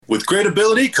With great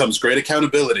ability comes great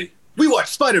accountability. We watch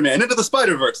Spider-Man Into the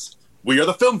Spider-Verse. We are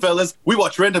the Film Fellas. We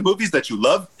watch random movies that you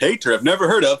love, hate, or have never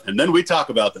heard of, and then we talk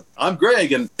about them. I'm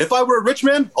Greg, and if I were a rich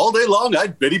man, all day long,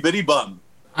 I'd bitty bitty bum.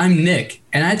 I'm Nick,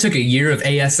 and I took a year of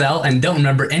ASL and don't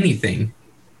remember anything.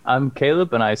 I'm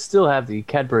Caleb, and I still have the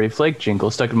Cadbury Flake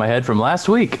jingle stuck in my head from last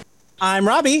week. I'm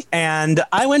Robbie, and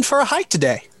I went for a hike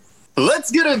today. Let's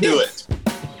get into it.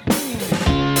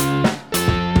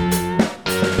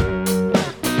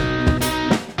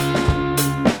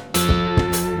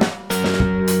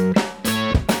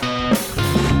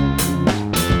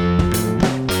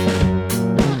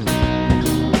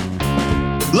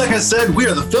 Like I said, we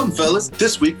are the Film Fellas.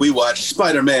 This week we watched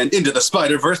Spider-Man Into the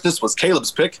Spider-Verse. This was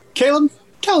Caleb's pick. Caleb,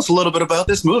 tell us a little bit about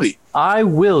this movie. I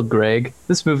will, Greg.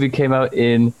 This movie came out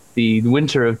in the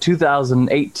winter of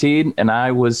 2018, and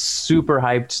I was super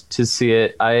hyped to see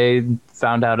it. I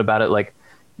found out about it like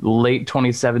late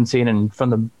 2017, and from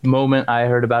the moment I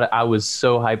heard about it, I was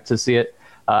so hyped to see it.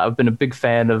 I've been a big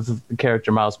fan of the character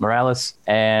Miles Morales,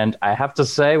 and I have to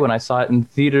say, when I saw it in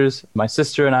theaters, my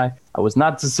sister and I was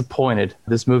not disappointed.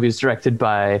 This movie is directed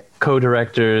by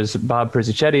co-directors Bob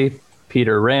Persichetti,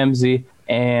 Peter Ramsey,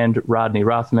 and Rodney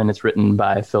Rothman. It's written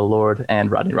by Phil Lord and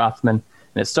Rodney Rothman,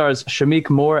 and it stars Shameik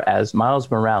Moore as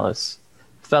Miles Morales.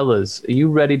 Fellas, are you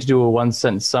ready to do a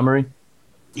one-sentence summary?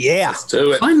 Yeah. Let's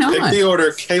do it. Why not? Pick the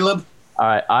order, Caleb. All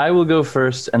right, I will go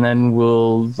first, and then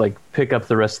we'll pick up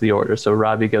the rest of the order. So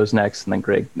Robbie goes next, and then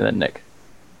Greg, and then Nick.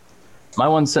 My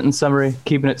one-sentence summary,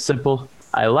 keeping it simple.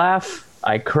 I laugh,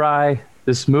 I cry,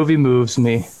 this movie moves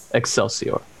me.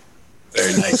 Excelsior.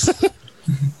 Very nice.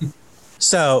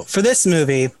 So for this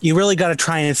movie, you really got to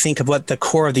try and think of what the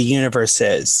core of the universe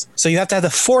is. So you have to have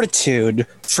the fortitude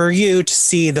for you to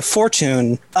see the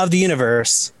fortune of the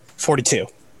universe, 42.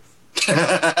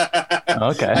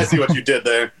 Okay. I see what you did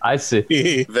there. I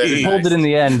see. Very You pulled nice. it in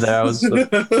the end there. I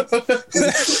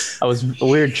was a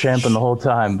weird champing the whole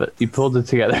time, but you pulled it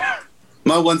together.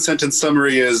 My one-sentence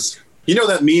summary is, you know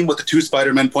that meme with the two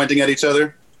Spider-Men pointing at each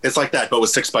other? It's like that, but with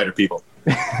 6 spider people.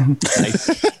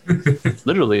 Nice.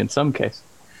 Literally, in some case.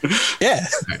 Yeah.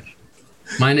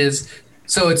 Mine is,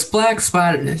 so it's Black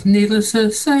Spider. Needless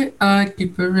to say, I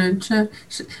keep her in check.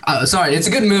 Sorry, it's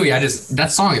a good movie.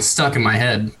 That song is stuck in my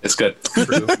head. It's good.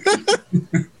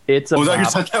 It's a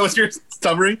That was your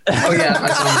summary? Oh yeah, my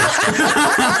song.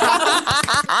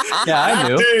 Yeah, I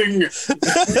knew. Ding!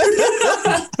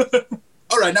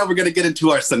 All right, now we're going to get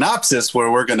into our synopsis,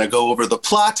 where we're going to go over the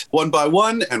plot one by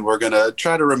one, and we're going to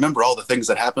try to remember all the things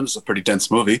that happen. It's a pretty dense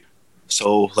movie,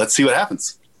 so let's see what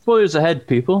happens. Spoilers ahead,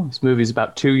 people. This movie's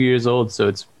about 2 years old, so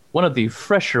it's one of the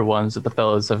fresher ones that the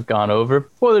fellas have gone over.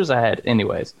 Spoilers ahead,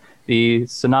 anyways. The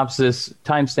synopsis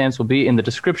timestamps will be in the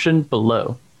description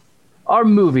below. Our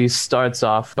movie starts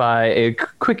off by a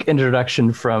quick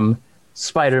introduction from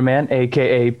Spider-Man,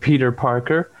 a.k.a. Peter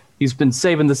Parker. He's been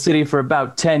saving the city for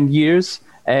about 10 years,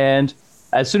 and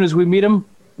as soon as we meet him,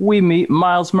 we meet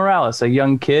Miles Morales, a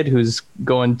young kid who's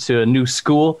going to a new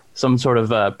school, some sort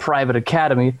of private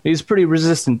academy. He's pretty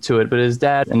resistant to it, but his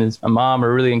dad and his mom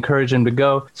are really encouraging him to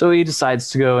go, so he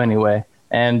decides to go anyway.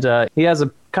 And he has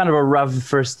a kind of a rough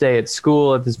first day at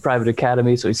school at this private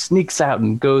academy, so he sneaks out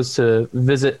and goes to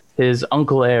visit his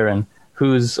Uncle Aaron,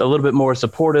 who's a little bit more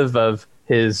supportive of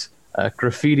his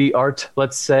graffiti art,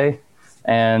 let's say.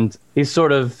 And he's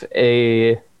sort of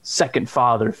a second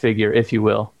father figure, if you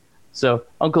will. So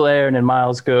Uncle Aaron and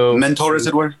Miles go... Mentor, as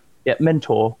it were? Yeah,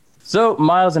 mentor. So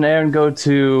Miles and Aaron go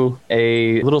to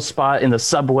a little spot in the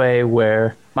subway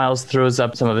where Miles throws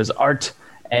up some of his art,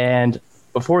 and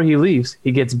before he leaves,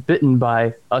 he gets bitten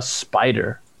by a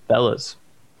spider. Fellas.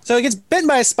 So he gets bitten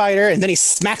by a spider, and then he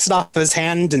smacks it off of his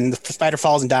hand, and the spider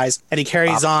falls and dies. And he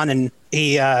carries on, and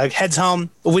he heads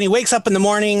home. When he wakes up in the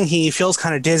morning, he feels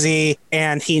kind of dizzy,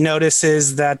 and he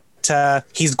notices that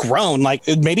he's grown. Like,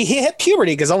 maybe he hit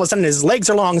puberty, because all of a sudden his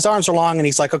legs are long, his arms are long, and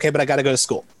he's like, okay, but I got to go to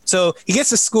school. So he gets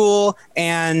to school,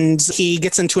 and he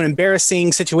gets into an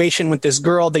embarrassing situation with this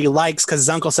girl that he likes, because his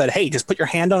uncle said, hey, just put your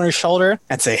hand on her shoulder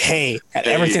and say, hey,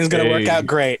 everything's going to work out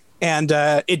great. And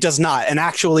it does not. And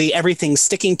actually, everything's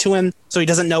sticking to him, so he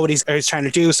doesn't know what he's trying to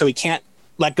do, so he can't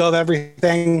let go of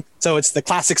everything. So it's the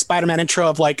classic Spider-Man intro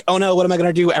of like, oh no, what am I going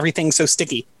to do? Everything's so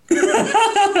sticky.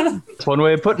 That's one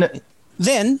way of putting it.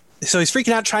 Then, so he's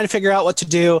freaking out, trying to figure out what to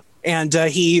do. And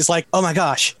he's like, oh my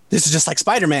gosh, this is just like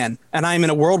Spider-Man. And I'm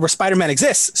in a world where Spider-Man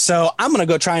exists. So I'm going to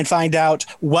go try and find out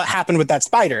what happened with that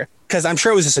spider. Because I'm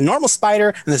sure it was just a normal spider,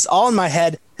 and this is all in my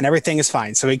head, and everything is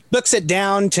fine. So he books it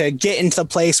down to get into the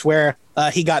place where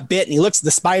he got bit, and he looks at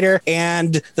the spider,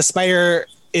 and the spider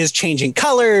is changing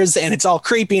colors, and it's all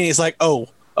creepy, and he's like, oh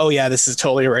oh yeah, this is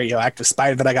totally a radioactive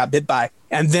spider that I got bit by.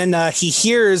 And then he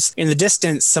hears in the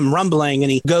distance some rumbling,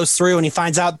 and he goes through and he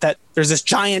finds out that there's this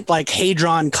giant like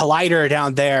Hadron Collider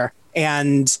down there.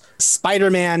 And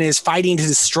Spider-Man is fighting to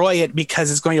destroy it because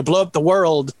it's going to blow up the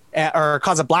world or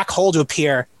cause a black hole to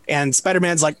appear. And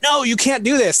Spider-Man's like, no, you can't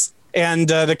do this. And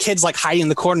the kid's like hiding in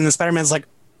the corner, and Spider-Man's like,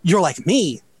 you're like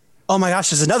me. Oh my gosh,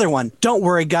 there's another one. Don't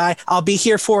worry, guy. I'll be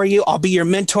here for you. I'll be your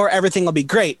mentor. Everything will be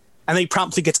great. And then he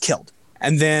promptly gets killed.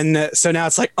 And then, so now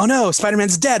it's like, oh no,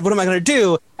 Spider-Man's dead. What am I going to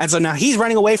do? And so now he's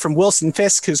running away from Wilson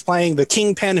Fisk, who's playing the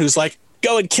Kingpin, who's like,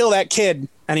 go and kill that kid.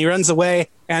 And he runs away.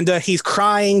 And he's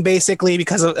crying basically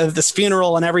because of this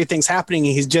funeral and everything's happening.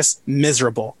 And he's just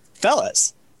miserable.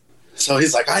 Fellas. So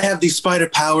he's like, I have these spider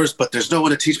powers, but there's no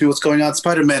one to teach me what's going on.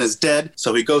 Spider-Man is dead.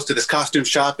 So he goes to this costume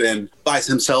shop and buys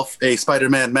himself a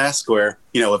Spider-Man mask where,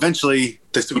 eventually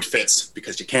the suit fits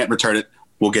because you can't return it.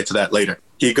 We'll get to that later.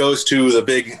 He goes to the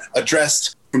big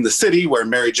address from the city where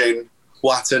Mary Jane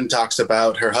Watson talks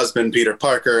about her husband, Peter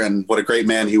Parker, and what a great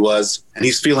man he was. And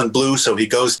he's feeling blue, so he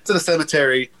goes to the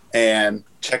cemetery and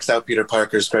checks out Peter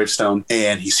Parker's gravestone,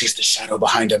 and he sees the shadow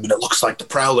behind him, and it looks like the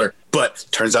Prowler. But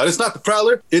turns out it's not the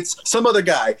Prowler, it's some other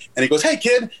guy. And he goes, hey,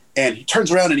 kid. And he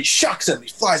turns around and he shocks him. He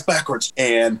flies backwards,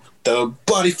 and the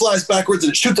body flies backwards,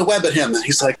 and it shoots a web at him. And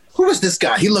he's like, who is this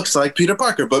guy? He looks like Peter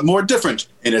Parker, but more different.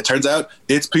 And it turns out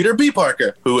it's Peter B.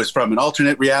 Parker, who is from an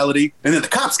alternate reality. And then the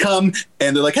cops come,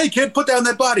 and they're like, hey, kid, put down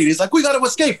that body. And he's like, we got to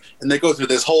escape. And they go through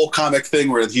this whole comic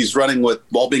thing where he's running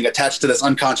while being attached to this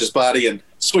unconscious body and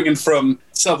swinging from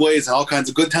subways and all kinds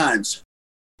of good times.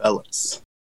 Fellas.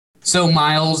 So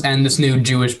Miles and this new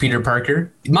Jewish Peter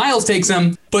Parker. Miles takes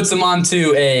him, puts him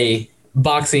onto a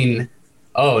boxing,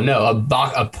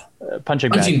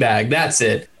 punching bag. That's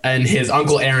it. And his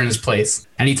Uncle Aaron's place.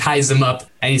 And he ties him up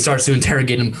and he starts to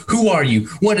interrogate him. Who are you?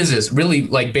 What is this? Really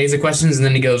like basic questions. And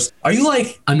then he goes, are you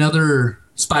like another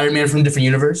Spider-Man from a different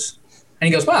universe? And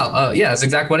he goes, wow, yeah, that's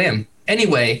exactly what I am.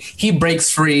 Anyway, he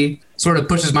breaks free, sort of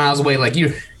pushes Miles away like,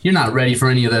 you're not ready for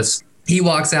any of this. He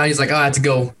walks out. He's like, I have to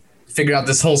go figure out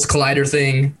this whole collider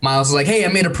thing. Miles is like, hey, I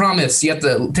made a promise. You have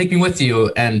to take me with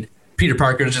you. And Peter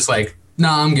Parker is just like,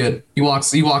 nah, I'm good. He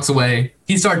walks away.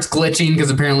 He starts glitching because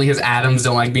apparently his atoms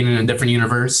don't like being in a different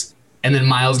universe. And then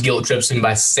Miles guilt trips him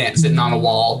by sitting on a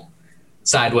wall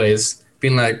sideways,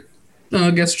 being like, oh,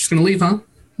 I guess we're just going to leave, huh?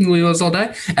 Leave us all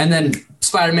die? And then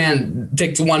Spider-Man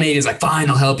takes 180. He's like, fine,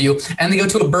 I'll help you. And they go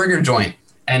to a burger joint.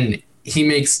 And he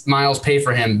makes Miles pay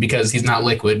for him because he's not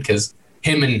liquid, because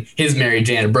him and his Mary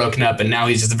Jane are broken up, and now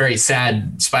he's just a very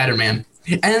sad Spider-Man.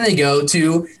 And then they go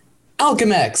to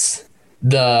Alchemex,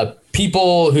 the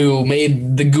people who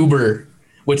made the Goober,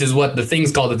 which is what the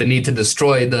thing's called that they need to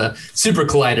destroy the super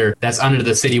collider that's under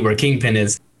the city where Kingpin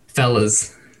is.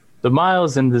 Fellas. The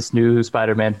Miles and this new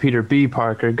Spider-Man, Peter B.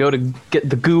 Parker, go to get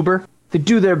the Goober. They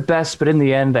do their best, but in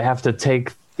the end, they have to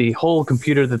take the whole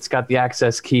computer that's got the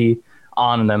access key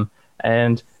on them.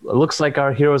 And it looks like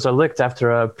our heroes are licked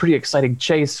after a pretty exciting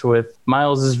chase with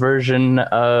Miles's version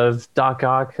of Doc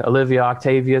Ock, Olivia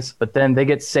Octavius, but then they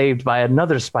get saved by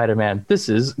another Spider-Man. This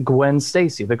is Gwen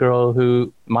Stacy, the girl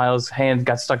who Miles' hand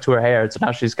got stuck to her hair, so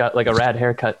now she's got like a rad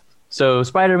haircut. So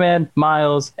Spider-Man,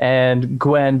 Miles, and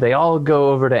Gwen, they all go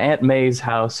over to Aunt May's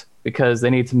house because they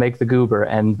need to make the Goober,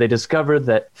 and they discover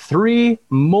that 3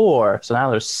 more, so now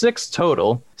there's 6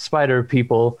 total Spider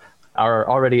people are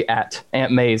already at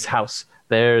Aunt May's house.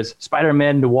 There's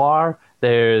Spider-Man Noir,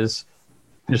 there's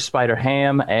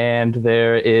Spider-Ham, and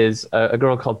there is a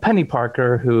girl called Penny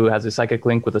Parker who has a psychic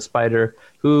link with a spider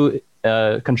who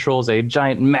controls a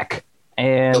giant mech.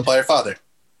 And built by her father.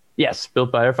 Yes,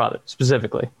 built by her father,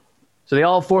 specifically. So they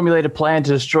all formulate a plan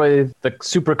to destroy the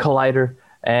super collider,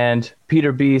 and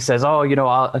Peter B says,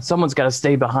 someone's got to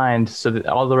stay behind so that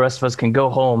all the rest of us can go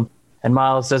home. And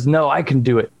Miles says, no, I can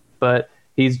do it. But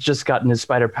he's just gotten his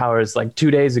spider powers like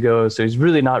 2 days ago, so he's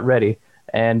really not ready.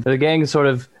 And the gang sort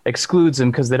of excludes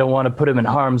him because they don't want to put him in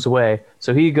harm's way.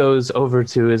 So he goes over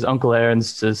to his Uncle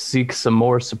Aaron's to seek some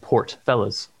more support.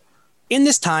 Fellas. In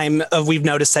this time, we've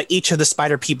noticed that each of the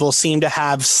spider people seem to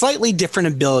have slightly different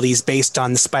abilities based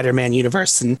on the Spider-Man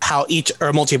universe and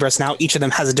multiverse, and how each of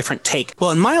them has a different take.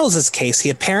 Well, in Miles's case, he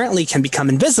apparently can become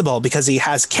invisible because he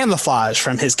has camouflage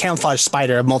from his camouflage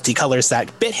spider of multicolors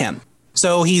that bit him.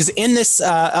 So he's in this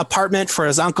apartment for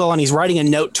his uncle, and he's writing a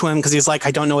note to him because he's like,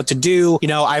 I don't know what to do.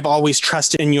 I've always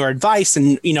trusted in your advice,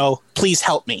 and, please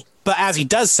help me. But as he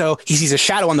does so, he sees a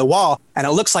shadow on the wall, and it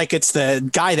looks like it's the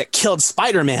guy that killed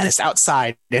Spider-Man is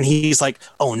outside. And he's like,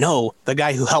 oh no, the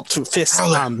guy who helped Fisk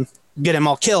get him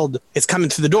all killed is coming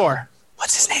through the door.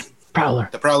 What's his name? Prowler.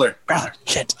 The Prowler. Prowler.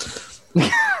 Shit.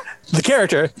 The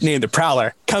character named the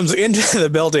Prowler comes into the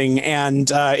building and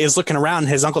is looking around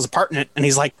his uncle's apartment, and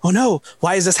he's like, oh no,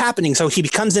 why is this happening? So he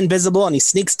becomes invisible and he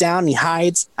sneaks down and he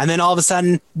hides, and then all of a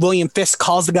sudden William Fisk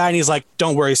calls the guy and he's like,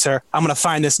 don't worry, sir, I'm gonna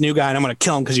find this new guy and I'm gonna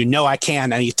kill him because you know I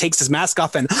can. And he takes his mask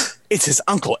off and it's his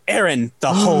Uncle Aaron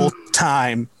the whole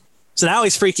time. So now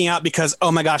he's freaking out because,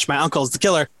 oh my gosh, my uncle's the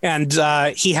killer. And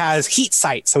he has heat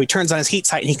sight. So he turns on his heat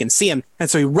sight and he can see him. And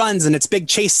so he runs, and it's a big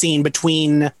chase scene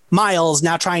between Miles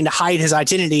now trying to hide his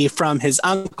identity from his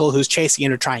uncle who's chasing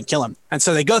him to try and kill him. And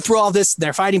so they go through all this.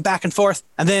 They're fighting back and forth.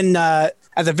 And then at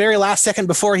the very last second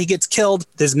before he gets killed,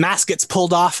 his mask gets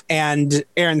pulled off and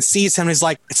Aaron sees him and he's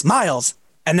like, it's Miles.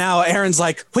 And now Aaron's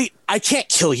like, wait, I can't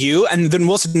kill you. And then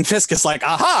Wilson Fisk is like,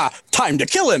 aha, time to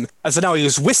kill him. And so now he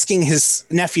was whisking his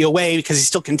nephew away because he's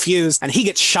still confused, and he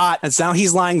gets shot. And so now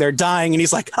he's lying there dying, and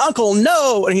he's like, Uncle,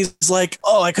 no. And he's like,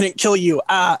 oh, I couldn't kill you.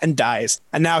 And dies.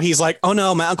 And now he's like, oh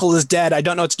no, my uncle is dead. I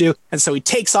don't know what to do. And so he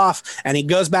takes off and he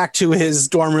goes back to his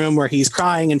dorm room where he's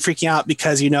crying and freaking out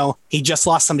because, you know, he just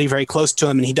lost somebody very close to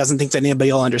him and he doesn't think that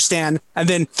anybody will understand. And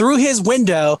then through his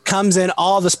window comes in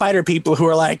all the spider people who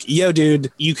are like, yo,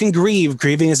 dude, you can grieve.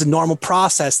 Grieving is a normal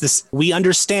process. This, we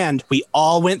understand. We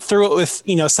all went through it with,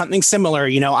 you know, something similar.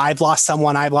 You know, I've lost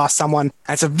someone. And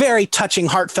it's a very touching,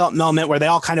 heartfelt moment where they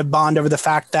all kind of bond over the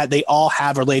fact that they all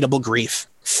have relatable grief.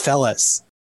 Fellas.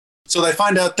 So they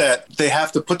find out that they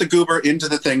have to put the goober into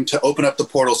the thing to open up the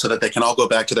portal so that they can all go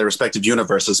back to their respective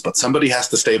universes, but somebody has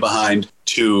to stay behind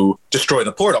to destroy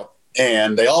the portal.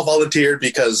 And they all volunteered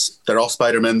because they're all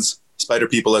Spider-Mans, spider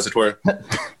people, as it were,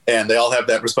 and they all have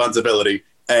that responsibility.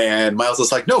 And Miles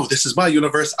is like, no, this is my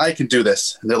universe. I can do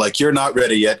this. And they're like, you're not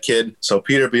ready yet, kid. So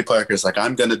Peter B. Parker's like,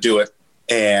 I'm going to do it.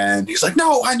 And he's like,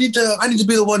 no, I need to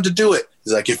be the one to do it.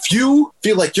 He's like, if you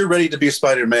feel like you're ready to be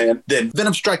Spider-Man, then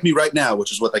Venom strike me right now,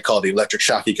 which is what they call the electric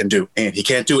shock he can do. And he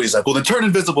can't do it. He's like, well, then turn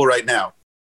invisible right now.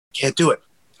 Can't do it.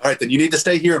 All right, then you need to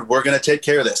stay here and we're going to take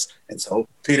care of this. And so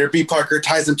Peter B. Parker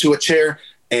ties him to a chair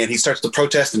and he starts to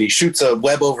protest and he shoots a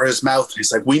web over his mouth.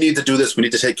 He's like, we need to do this. We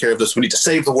need to take care of this. We need to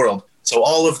save the world. So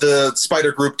all of the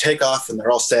spider group take off and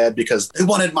they're all sad because they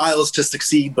wanted Miles to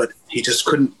succeed, but he just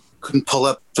couldn't pull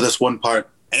up for this one part.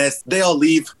 And as they all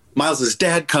leave, Miles'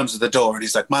 dad comes to the door and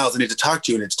he's like, Miles, I need to talk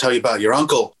to you. I need to tell you about your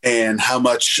uncle and how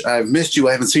much I've missed you.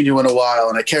 I haven't seen you in a while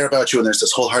and I care about you. And there's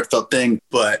this whole heartfelt thing,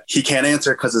 but he can't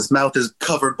answer because his mouth is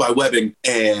covered by webbing.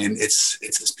 And it's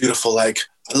this beautiful, like,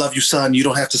 I love you, son. You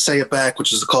don't have to say it back,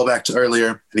 which is a callback to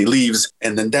earlier. And he leaves.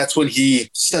 And then that's when he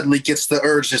suddenly gets the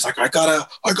urge. He's like, I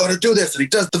gotta do this. And he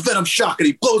does the Venom shock and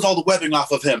he blows all the webbing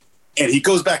off of him. And he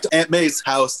goes back to Aunt May's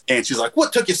house and she's like,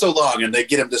 what took you so long? And they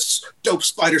get him this dope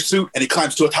spider suit and he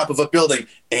climbs to the top of a building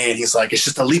and he's like, it's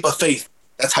just a leap of faith.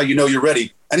 That's how you know you're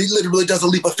ready. And he literally does a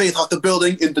leap of faith off the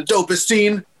building in the dopest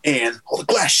scene and all the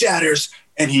glass shatters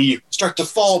and he starts to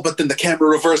fall, but then the camera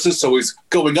reverses. So he's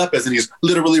going up as in he's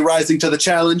literally rising to the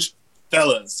challenge.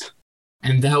 Fellas.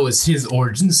 And that was his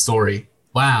origin story.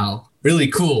 Wow. Really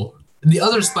cool. The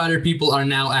other spider people are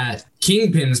now at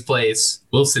Kingpin's place.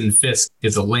 Wilson Fisk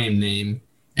is a lame name,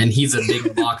 and he's a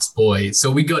big box boy. So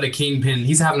we go to Kingpin.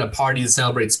 He's having a party to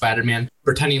celebrate Spider-Man,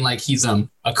 pretending like he's a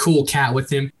cool cat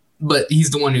with him, but he's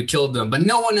the one who killed them. But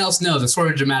no one else knows. It's sort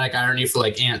of dramatic irony for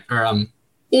like Gwen.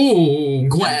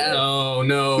 Oh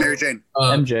no, Mary Jane.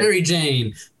 MJ. Mary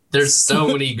Jane. There's so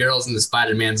many girls in the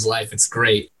Spider-Man's life. It's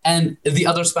great. And the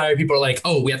other Spider people are like,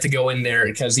 oh, we have to go in there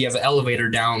because he has an elevator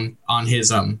down on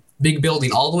his big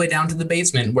building all the way down to the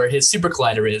basement where his super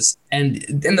collider is. And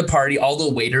in the party, all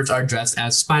the waiters are dressed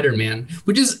as Spider-Man,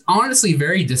 which is honestly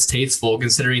very distasteful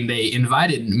considering they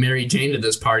invited Mary Jane to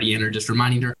this party and are just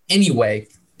reminding her. Anyway,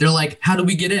 they're like, how do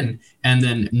we get in? And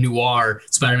then Noir,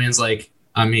 Spider-Man's like,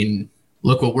 I mean,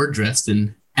 look what we're dressed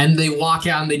in. And they walk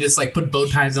out and they just like put bow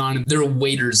ties on. And they're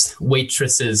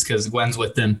waitresses, because Gwen's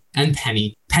with them. And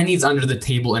Penny. Penny's under the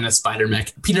table in a spider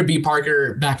mech. Peter B.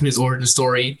 Parker, back in his origin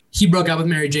story, he broke up with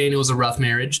Mary Jane. It was a rough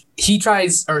marriage. He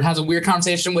tries or has a weird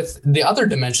conversation with the other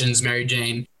dimensions, Mary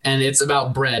Jane. And it's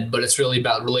about bread, but it's really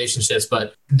about relationships.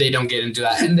 But they don't get into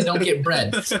that. And they don't get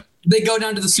bread. They go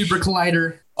down to the super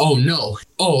collider. Oh, no.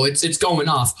 Oh, it's going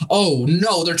off. Oh,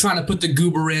 no. They're trying to put the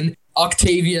goober in.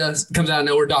 Octavia comes out of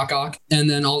nowhere, Doc Ock, and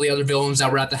then all the other villains that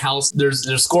were at the house. There's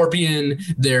Scorpion,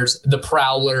 there's the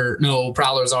Prowler. No,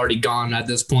 Prowler's already gone at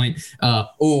this point.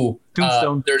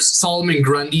 Tombstone. There's Solomon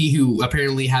Grundy, who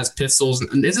apparently has pistols.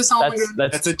 Is it Solomon Grundy?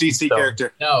 That's a DC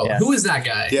character. No, Yeah. Who is that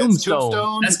guy? Yeah, it's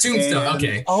Tombstone. That's Tombstone. and,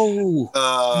 Okay.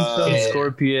 Tombstone,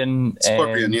 Scorpion.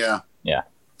 Scorpion, yeah.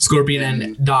 Scorpion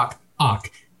and Doc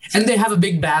Ock. And they have a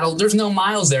big battle. There's no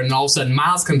Miles there, and all of a sudden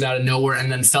Miles comes out of nowhere,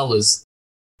 and then fellas,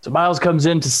 So Miles comes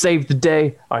in to save the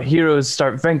day. Our heroes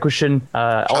start vanquishing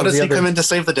all How does the he come in to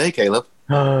save the day, Caleb?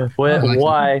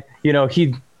 why?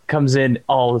 He comes in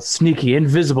all sneaky,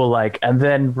 invisible-like, and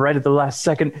then right at the last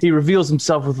second, he reveals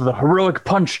himself with a heroic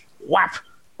punch, whap,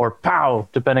 or pow,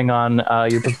 depending on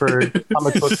your preferred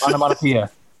comic book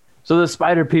onomatopoeia. So the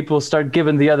spider people start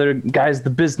giving the other guys the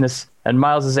business, and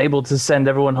Miles is able to send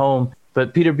everyone home.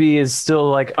 But Peter B is still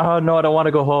like, oh, no, I don't want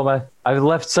to go home. I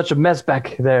left such a mess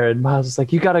back there. And Miles is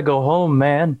like, you got to go home,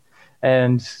 man.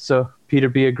 And so Peter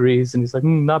B agrees, and he's like,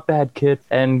 not bad, kid.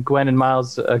 And Gwen and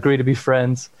Miles agree to be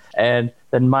friends. And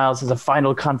then Miles has a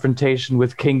final confrontation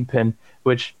with Kingpin,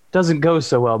 which doesn't go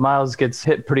so well. Miles gets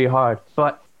hit pretty hard.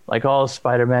 But like all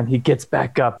Spider-Man, he gets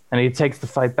back up, and he takes the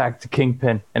fight back to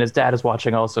Kingpin. And his dad is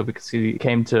watching also because he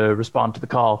came to respond to the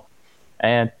call.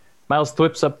 And Miles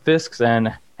whips up Fisk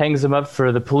and hangs him up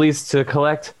for the police to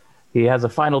collect. He has a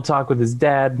final talk with his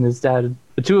dad, and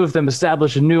the two of them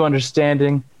establish a new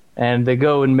understanding, and they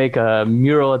go and make a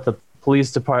mural at the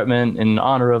police department in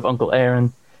honor of Uncle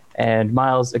Aaron, and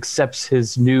Miles accepts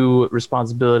his new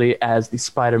responsibility as the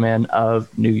Spider-Man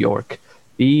of New York.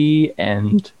 The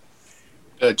end.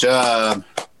 Good job.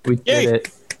 We did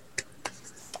it.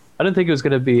 I didn't think it was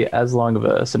going to be as long of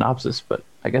a synopsis, but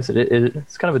I guess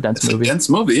it's kind of a dense movie. A dense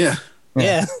movie, yeah.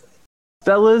 Yeah.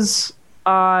 Fellas,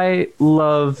 I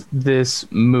love this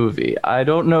movie. I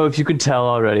don't know if you can tell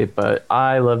already, but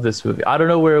I love this movie. I don't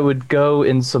know where it would go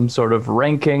in some sort of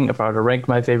ranking, if I were to rank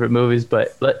my favorite movies,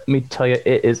 but let me tell you,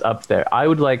 it is up there. I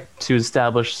would like to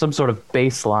establish some sort of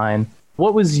baseline.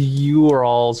 What was your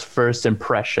all's first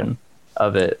impression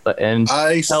of it? And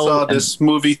I saw this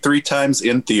movie 3 times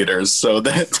in theaters, so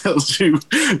that tells you.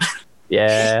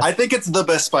 Yeah. I think it's the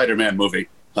best Spider-Man movie,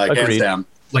 like Agreed. hands down.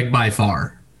 Like by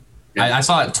far. Yeah. I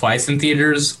saw it twice in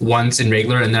theaters, once in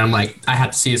regular, and then I'm like, I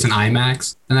have to see this in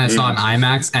IMAX. And then I saw it in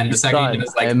IMAX, and the second he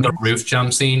does like the roof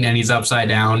jump scene, and he's upside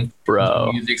down. Bro.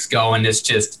 The music's going. It's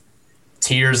just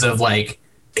tears of like,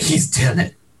 he's done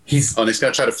it. He's Oh, and he's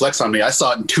gonna try to flex on me. I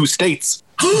saw it in 2 states.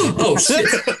 oh shit.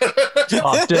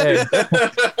 Oh, dang.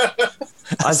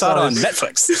 I saw it on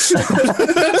Netflix.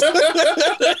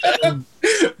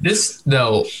 This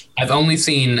though, I've only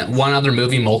seen one other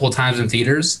movie multiple times in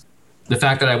theaters. The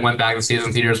fact that I went back to see it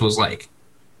in theaters was like,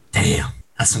 damn,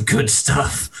 that's some good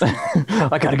stuff.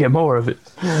 I gotta get more of it.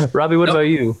 Robbie, what about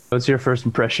you? What's your first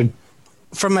impression?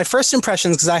 From my first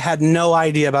impressions, because I had no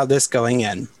idea about this going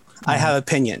in, I have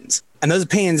opinions. And those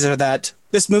opinions are that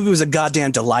this movie was a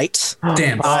goddamn delight.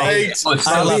 Damn. I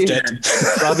loved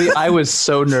it. Robbie, I was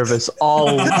so nervous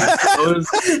all week.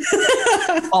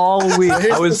 All week.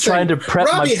 I was trying to prep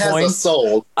Robbie my has point. a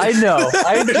soul. I know.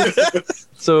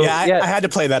 So Yeah, I had to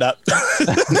play that up.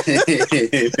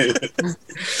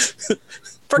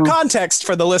 For context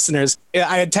for the listeners,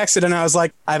 I had texted and I was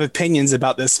like, I have opinions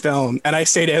about this film. And I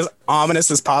stayed as ominous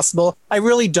as possible. I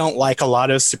really don't like a lot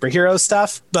of superhero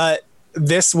stuff, but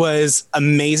this was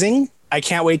amazing. I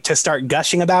can't wait to start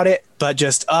gushing about it, but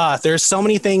just, there's so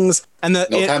many things. And No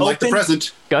time like the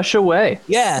present. gush away.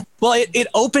 Yeah. Well, it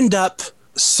opened up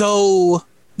so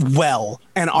well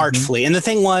and artfully. And the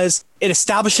thing was, it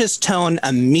establishes tone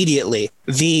immediately.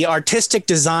 The artistic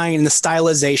design and the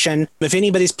stylization, if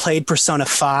anybody's played Persona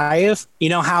 5, you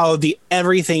know how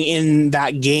everything in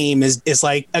that game is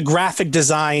like a graphic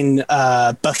design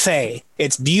buffet.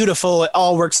 It's beautiful. It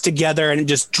all works together and it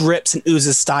just drips and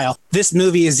oozes style. This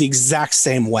movie is the exact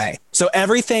same way. So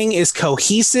everything is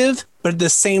cohesive, but at the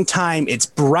same time, it's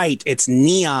bright, it's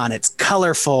neon, it's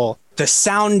colorful. The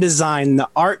sound design, the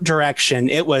art direction,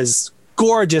 it was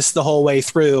gorgeous the whole way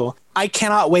through. I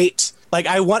cannot wait. Like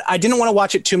I didn't want to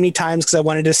watch it too many times because I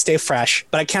wanted to stay fresh,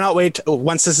 but I cannot wait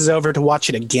once this is over to watch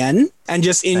it again and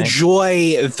just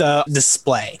enjoy the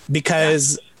display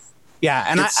because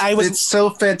it's so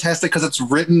fantastic because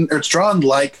it's drawn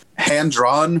like hand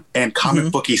drawn and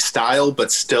comic booky style,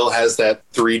 but still has that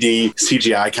 3D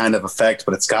CGI kind of effect.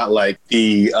 But it's got like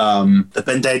the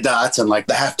Ben-Day dots and like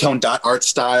the halftone dot art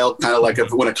style, kind of like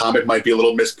when a comic might be a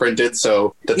little misprinted,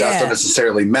 so the dots don't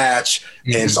necessarily match.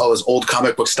 And it's all this old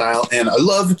comic book style. And I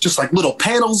love just like little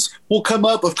panels will come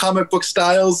up of comic book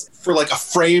styles for like a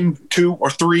frame 2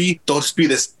 or 3. They'll just be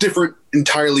this different,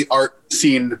 entirely art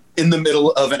scene in the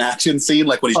middle of an action scene,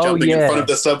 like when he's jumping in front of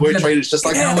the subway train. It's just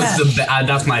like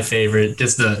that's my favorite.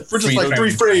 Just the we're just like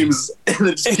 3 frames, and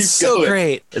it just it's keeps so going.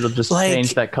 great. It'll just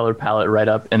change that color palette right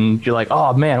up, and you're like,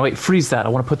 oh man, wait, freeze that. I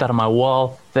want to put that on my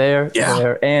wall there,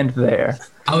 there, and there.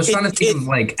 I was trying to think of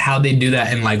like how they do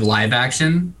that in like live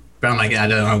action, but I'm like, I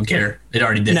don't care. It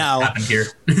already did happen here.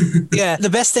 Yeah, the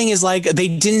best thing is like they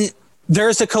didn't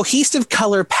there's a cohesive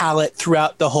color palette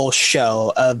throughout the whole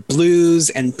show of blues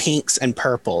and pinks and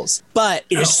purples, but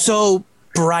it is so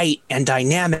bright and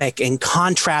dynamic and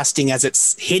contrasting as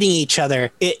it's hitting each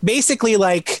other. It basically,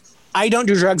 like, I don't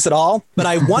do drugs at all, but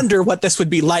I wonder what this would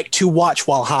be like to watch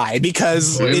while high,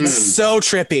 because it's so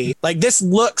trippy. Like, this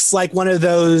looks like one of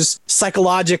those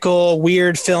psychological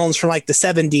weird films from like the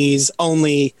 70s,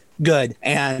 only good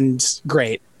and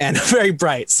great and very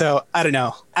bright. So I don't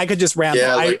know. I could just ramble.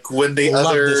 Yeah, like when the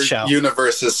other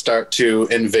universes start to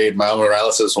invade Miles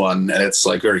Morales' one, and it's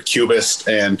like very cubist,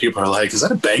 and people are like, "Is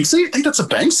that a Banksy? I think that's a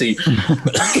Banksy."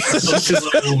 It's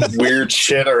just weird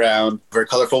shit around. Very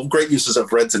colorful. Great uses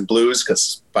of reds and blues because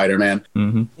Spider-Man.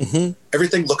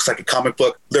 Everything looks like a comic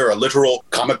book. There are literal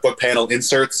comic book panel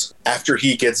inserts after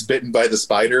he gets bitten by the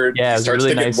spider. Yeah, he starts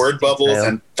really to get nice word bubbles detail.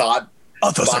 and thought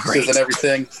boxes and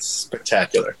everything.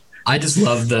 Spectacular. I just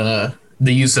love the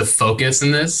use of focus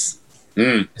in this,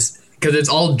 because it's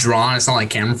all drawn. It's not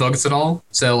like camera focus at all.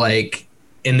 So like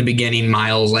in the beginning,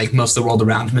 Miles, like most of the world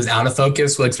around him is out of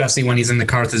focus, well, especially when he's in the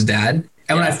car with his dad.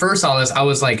 And when I first saw this, I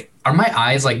was like, are my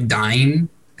eyes like dying?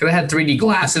 Because I had 3D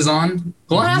glasses on.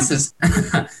 Glasses.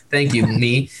 Thank you,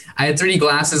 me. I had 3D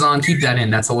glasses on. Keep that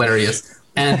in. That's hilarious.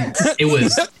 And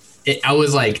I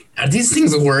was like, are these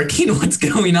things working? What's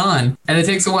going on? And it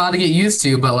takes a while to get used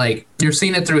to, but like you're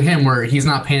seeing it through him where he's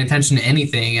not paying attention to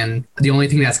anything. And the only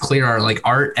thing that's clear are like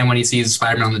art and when he sees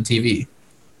Spider-Man on the TV.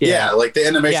 Yeah, like the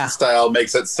animation style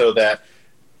makes it so that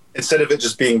instead of it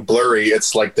just being blurry,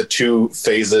 it's like the two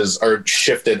phases are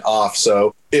shifted off.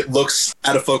 So it looks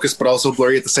out of focus, but also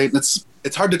blurry at the same. It's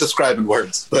hard to describe in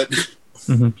words, but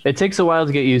it takes a while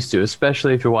to get used to,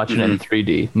 especially if you're watching it in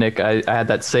 3D. Nick, I had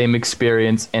that same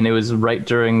experience, and it was right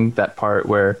during that part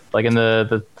where, like in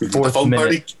the fourth phone minute,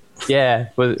 party? yeah,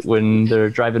 when they're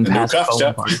driving past the coffee phone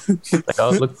shop. party. Like, oh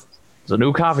look, there's a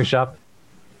new coffee shop.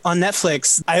 On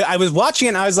Netflix, I was watching it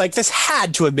and I was like, this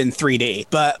had to have been 3D.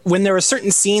 But when there were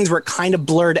certain scenes where it kind of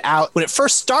blurred out, when it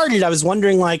first started, I was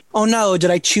wondering like, oh no,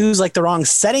 did I choose like the wrong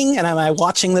setting? And am I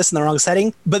watching this in the wrong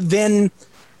setting? But then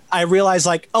I realized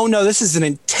like, oh no, this is an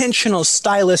intentional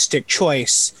stylistic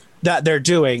choice that they're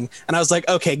doing. And I was like,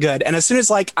 okay, good. And as soon as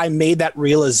like I made that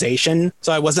realization,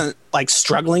 so I wasn't like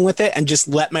struggling with it and just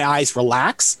let my eyes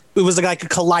relax, it was like a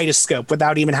kaleidoscope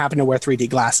without even having to wear 3D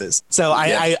glasses. So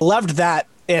I loved that.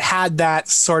 It had that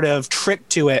sort of trick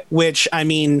to it, which, I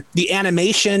mean, the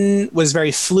animation was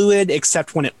very fluid,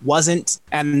 except when it wasn't.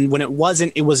 And when it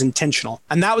wasn't, it was intentional.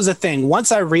 And that was the thing. Once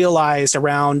I realized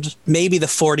around maybe the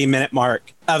 40-minute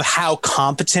mark of how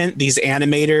competent these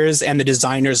animators and the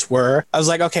designers were, I was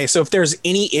like, okay, so if there's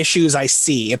any issues I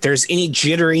see, if there's any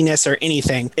jitteriness or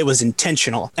anything, it was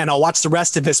intentional. And I'll watch the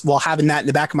rest of this while having that in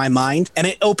the back of my mind. And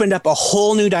it opened up a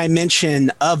whole new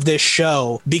dimension of this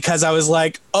show, because I was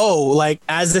like, oh, like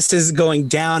as this is going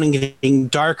down and getting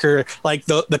darker, like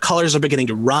the colors are beginning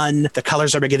to run, the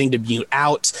colors are beginning to mute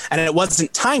out. And it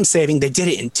wasn't time saving, they did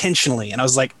it intentionally. And I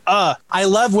was like, I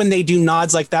love when they do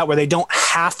nods like that, where they don't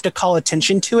have to call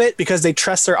attention to it because they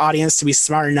trust their audience to be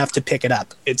smart enough to pick it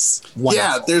up. It's wonderful.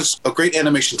 Yeah, there's a great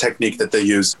animation technique that they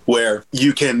use where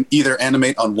you can either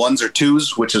animate on ones or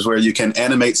twos, which is where you can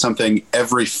animate something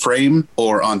every frame,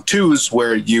 or on twos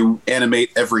where you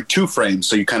animate every 2 frames.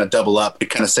 So you kind of double up. It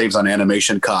kind of saves on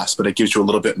animation costs, but it gives you a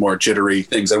little bit more jittery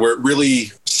things. And where it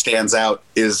really stands out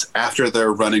is after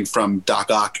they're running from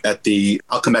Doc Ock at the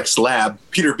Alchemax lab,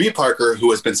 Peter B. Parker,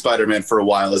 who has been Spider-Man for a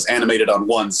while, is animated on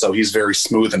 1, so he's very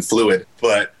smooth and fluid.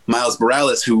 But Miles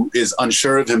Morales, who is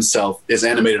unsure of himself, is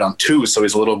animated on 2, so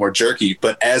he's a little more jerky.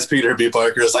 But as Peter B.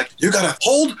 Parker is like, you gotta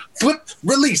hold, flip,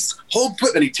 release, hold,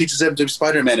 flip, and he teaches him to be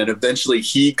Spider-Man, and eventually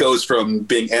he goes from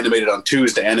being animated on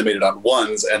 2s to animated on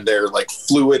 1s, and they're like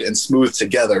fluid and smooth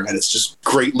together, and it's just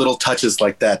great little touches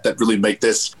like that that really make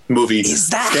this movie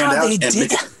stand out and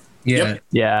make it.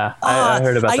 Yeah, I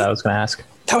heard about that. I was going to ask.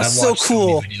 That was so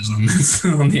cool.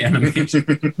 On the animation.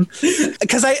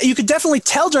 Because you could definitely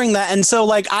tell during that. And so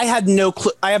like I have no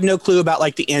clue about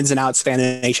like the ins and outs of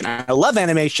animation. I love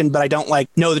animation, but I don't like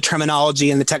know the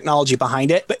terminology and the technology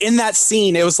behind it. But in that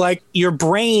scene, it was like your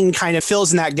brain kind of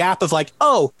fills in that gap of like,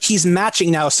 oh, he's matching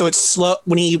now. So it's slow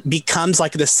when he becomes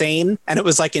like the same, and it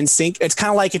was like in sync. It's kind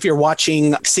of like if you're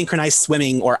watching synchronized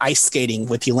swimming or ice skating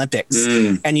with the Olympics,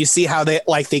 and you see how they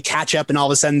catch up and all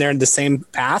of a sudden they're in the same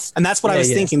path. And that's what I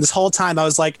was thinking this whole time. I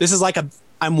was like, this is like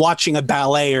I'm watching a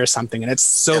ballet or something, and it's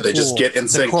so cool. They just get in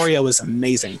sync. The choreo was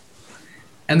amazing.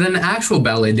 And then an actual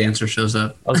ballet dancer shows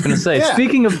up. I was going to say,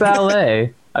 speaking of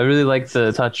ballet, I really like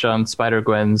the touch on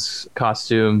Spider-Gwen's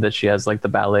costume, that she has like the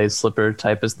ballet slipper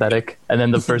type aesthetic. And then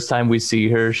the first time we see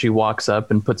her, she walks up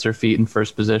and puts her feet in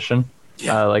first position.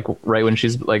 Like right when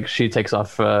she takes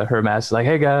off her mask, like,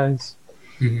 hey guys.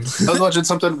 I was watching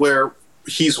something where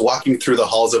he's walking through the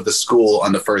halls of the school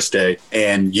on the first day,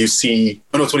 and you see,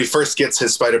 it's when he first gets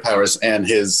his spider powers and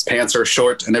his pants are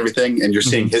short and everything, and you're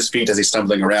seeing his feet as he's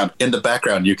stumbling around. In the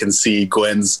background, you can see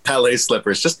Gwen's ballet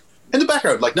slippers just in the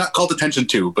background, like not called attention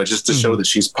to, but just to show that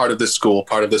she's part of this school,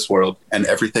 part of this world, and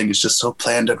everything is just so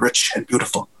planned and rich and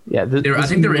beautiful. Yeah, I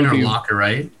think they're in her locker,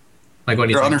 right? Like what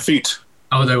do you They're think? on her feet.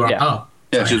 Oh, they were. Yeah. Oh,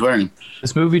 Yeah, she's wearing them.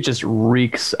 This movie just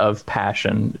reeks of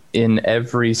passion in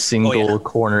every single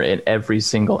corner, in every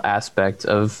single aspect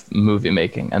of movie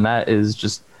making. And that is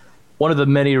just one of the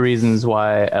many reasons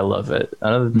why I love it.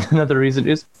 Another reason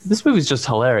is this movie's just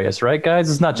hilarious, right, guys?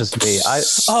 It's not just me.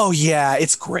 Oh, yeah,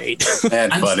 it's great.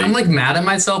 And funny. I'm like mad at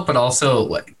myself, but also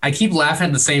like I keep laughing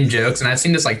at the same jokes, and I've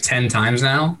seen this like 10 times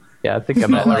now. Yeah, I think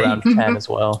I'm at around 10 as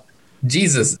well.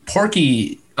 Jesus,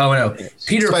 Porky. Oh no,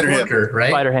 Peter Spider-Ham. Porker, right?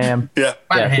 Spider-Ham. Yeah.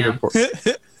 Spider-Ham.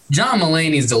 John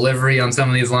Mulaney's delivery on some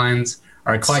of these lines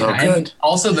are quite So nice. good. And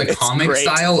also the comic great.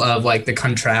 style of like the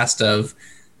contrast of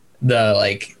the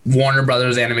like Warner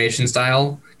Brothers animation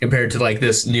style compared to like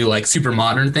this new like super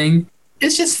modern thing.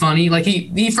 It's just funny. Like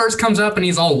he first comes up and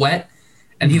he's all wet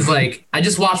and he's like, I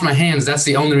just washed my hands. That's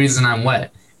the only reason I'm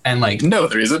wet. And like, No,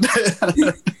 there isn't.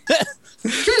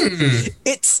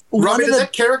 It's Robbie, one of did the.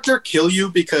 that character kill you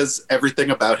because everything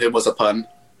about him was a pun?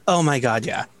 Oh my God,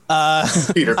 yeah.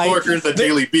 Peter Porker, the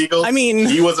Daily Beagle. I mean-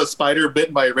 he was a spider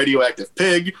bitten by a radioactive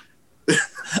pig.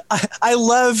 I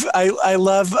love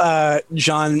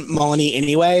John Mulaney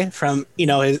anyway from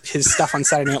his stuff on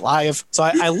Saturday Night Live. So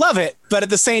I love it, but at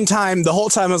the same time, the whole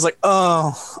time I was like,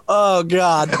 oh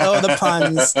God, oh the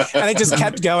puns, and it just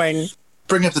kept going.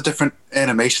 Bring up the different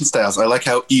animation styles. I like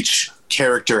how each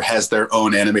character has their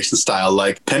own animation style.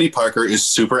 Like Penny Parker is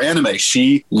super anime.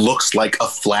 She looks like a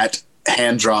flat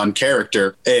hand-drawn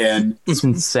character, and It's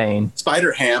insane.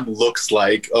 Spider-Ham looks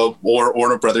like a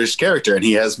Warner Brothers character, and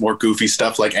he has more goofy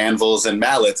stuff like anvils and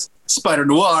mallets.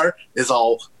 Spider-Noir is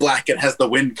all black and has the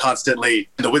wind constantly,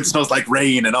 and the wind smells like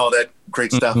rain and all that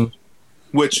great stuff.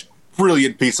 Which,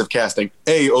 brilliant piece of casting,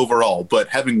 overall, but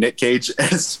having Nick Cage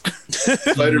as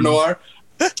Spider-Noir,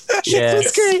 Yeah.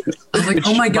 It's great. I was like,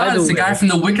 oh my By God, the it's the way- guy from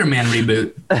the Wicker Man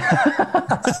reboot.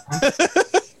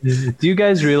 Do you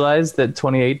guys realize that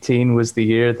 2018 was the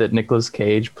year that Nicolas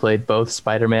Cage played both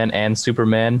Spider-Man and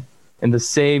Superman? In the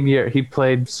same year, he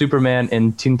played Superman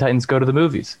in Teen Titans Go to the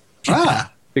Movies.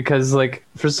 Because, like,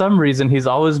 for some reason, he's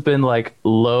always been, like,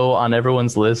 low on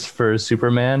everyone's list for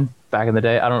Superman back in the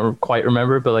day. I don't quite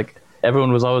remember, but, like,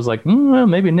 everyone was always like, well,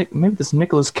 maybe this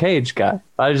Nicolas Cage guy.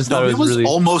 I just thought No, it he was was really...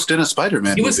 almost in a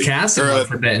Spider-Man He movie. was casted Or,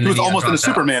 for a bit, and he was then he almost got in a dropped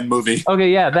out. Superman movie.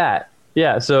 Okay, yeah, that.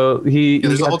 Yeah, so he Yeah,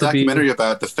 there's a got whole to be- documentary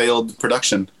about the failed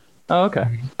production. Oh, okay.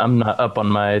 I'm not up on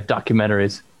my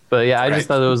documentaries. But yeah, I just Right.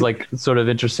 thought it was like sort of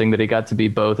interesting that he got to be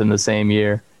both in the same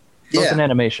year. Both Yeah. in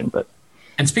animation, but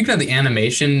And speaking of the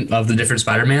animation of the different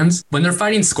Spider-Mans, when they're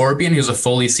fighting Scorpion, who's a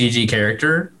fully CG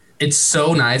character, it's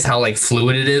so nice how like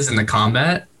fluid it is in the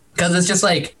combat. Because it's just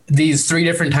like these 3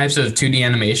 different types of 2D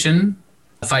animation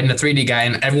fighting a 3D guy,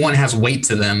 and everyone has weight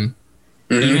to them.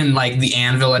 Even like the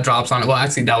anvil that drops on it. Well,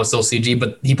 actually, that was still CG,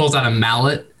 but he pulls out a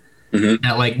mallet.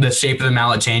 That like the shape of the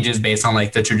mallet changes based on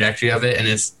like the trajectory of it, and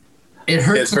it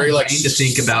hurts It's very my like brain to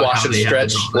think about squash how and they have to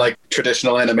stretch, draw that. like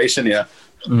traditional animation. Yeah,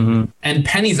 And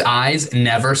Penny's eyes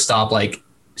never stop like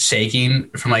shaking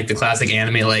from like the classic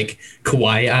anime like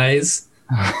kawaii eyes.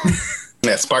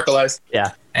 yeah, sparkle eyes.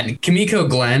 yeah. And Kimiko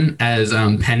Glenn as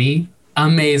Penny,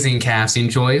 amazing casting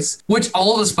choice. Which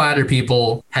all the Spider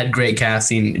people had great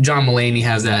casting. John Mulaney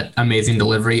has that amazing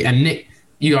delivery, and Nick,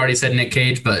 you already said Nick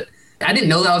Cage, but I didn't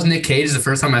know that was Nick Cage the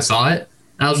first time I saw it.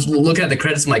 And I was looking at the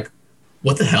credits, I'm like,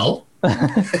 what the hell?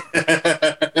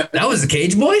 That was the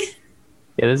Cage Boy?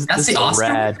 Yeah, this That's is the a Oscar?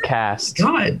 rad cast.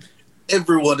 God.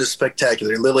 Everyone is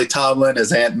spectacular. Lily Tomlin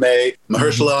as Aunt May,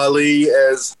 Mahershala Ali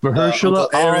as Mahershala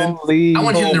Uncle Aaron. Ali, I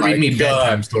want him Oh to read my me God.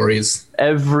 bedtime stories.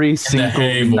 every Hay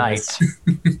single night.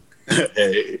 voice.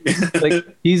 Hey. Like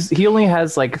he only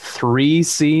has like 3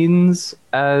 scenes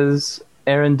as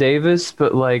Aaron Davis,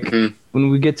 but like when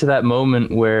we get to that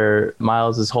moment where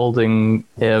Miles is holding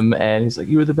him and he's like,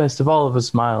 "You were the best of all of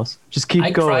us, Miles. Just keep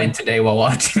I going." cried today while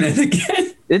watching it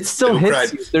again. It still Who hits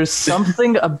cried? you. There's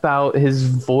something about his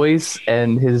voice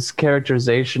and his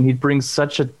characterization. He brings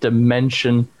such a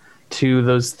dimension to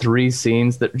those 3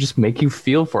 scenes that just make you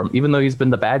feel for him, even though he's been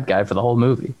the bad guy for the whole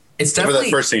movie. It's For definitely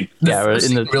that first scene. The Yeah, first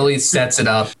in the- scene really sets it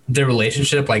up, the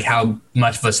relationship, like how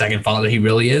much of a second father he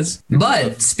really is.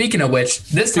 But speaking of which,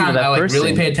 this Speaking of time that I like first really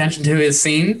scene. pay attention to his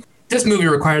scene. This movie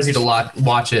requires you to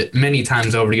watch it many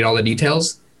times over to get all the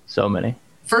details. So many.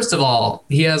 first of all,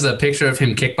 he has a picture of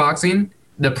him kickboxing.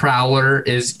 The Prowler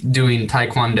is doing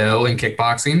Taekwondo and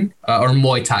kickboxing, or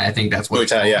Muay Thai. I think that's what Muay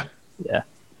it's Thai, called. yeah. Yeah.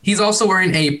 He's also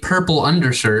wearing a purple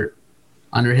undershirt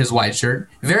under his white shirt.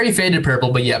 Very faded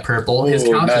purple, but yet purple. His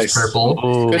Ooh, couch nice. is purple.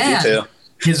 Ooh. Good And detail.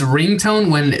 his ringtone,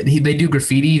 when they do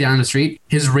graffiti down the street,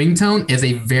 his ringtone is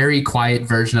a very quiet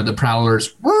version of the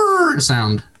Prowler's "whirr"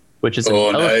 sound. Which is an Oh,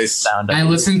 elephant nice. sound. I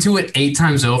listened to it 8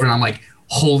 times over, and I'm like,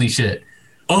 holy shit.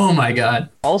 Oh, my God.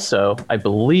 Also, I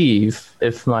believe,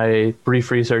 if my brief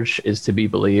research is to be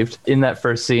believed, in that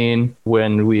first scene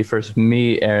when we first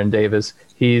meet Aaron Davis,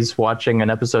 he's watching an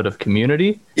episode of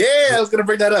Community Yeah, I was going to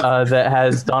bring that up. that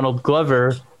has Donald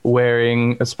Glover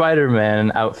wearing a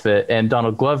Spider-Man outfit, and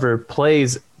Donald Glover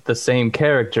plays the same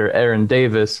character, Aaron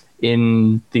Davis,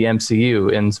 in the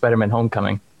MCU in Spider-Man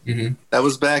Homecoming. That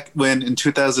was back when, in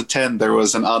 2010, there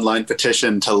was an online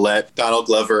petition to let Donald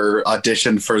Glover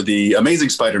audition for the Amazing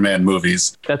Spider-Man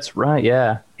movies. That's right,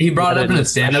 yeah. He brought Got up it in in a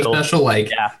stand-up special, like,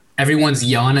 Yeah. everyone's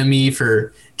yelling at me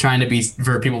for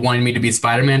people wanting me to be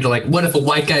Spider-Man. They're like, what if a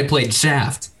white guy played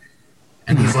Shaft?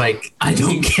 And he's like, I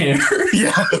don't care.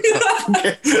 Yeah.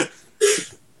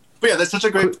 But yeah, that's such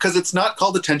a great, because it's not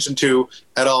called attention to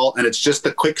at all, and it's just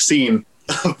a quick scene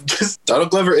of just Donald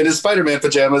Glover in his Spider-Man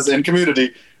pajamas in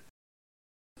Community.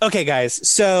 Okay, guys.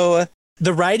 So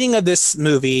the writing of this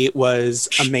movie was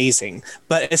amazing,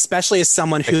 but especially as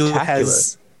someone who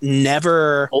has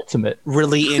never Ultimate.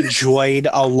 really enjoyed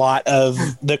a lot of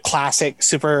the classic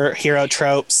superhero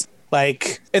tropes.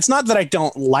 Like, it's not that I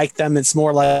don't like them. It's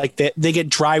more like they get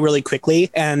dry really quickly.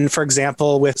 And for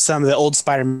example, with some of the old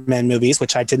Spider-Man movies,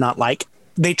 which I did not like,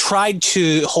 they tried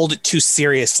to hold it too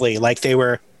seriously. Like they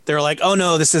were like, oh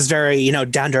no, this is very,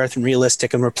 down to earth and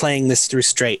realistic, and we're playing this through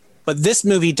straight. What this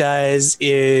movie does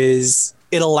is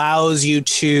it allows you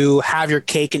to have your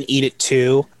cake and eat it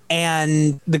too.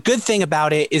 And the good thing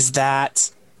about it is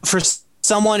that for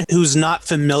someone who's not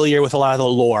familiar with a lot of the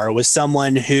lore, with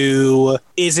someone who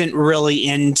isn't really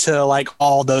into like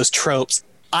all those tropes,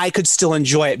 I could still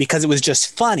enjoy it because it was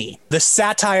just funny. The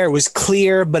satire was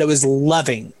clear, but it was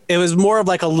loving. It was more of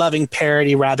like a loving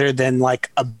parody rather than like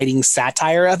a biting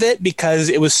satire of it, because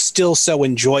it was still so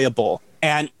enjoyable.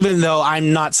 And even though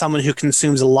I'm not someone who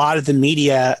consumes a lot of the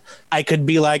media, I could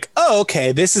be like, oh,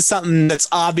 okay, this is something that's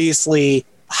obviously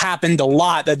happened a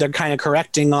lot that they're kind of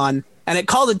correcting on. And it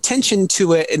called attention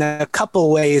to it in a couple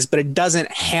ways, but it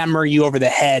doesn't hammer you over the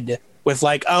head with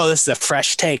like, oh, this is a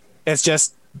fresh take. It's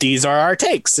just, these are our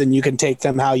takes, and you can take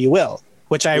them how you will,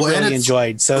 which I really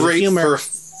enjoyed. So great the humor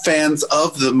for fans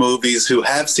of the movies who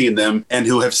have seen them and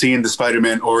who have seen the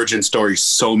Spider-Man origin story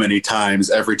so many times.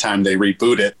 Every time they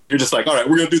reboot it, you're just like, all right,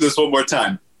 we're going to do this one more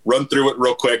time. Run through it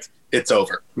real quick. It's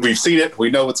over. We've seen it. We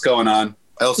know what's going on.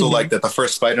 I also like that the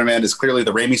first Spider-Man is clearly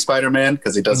the Raimi Spider-Man,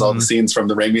 because he does all the scenes from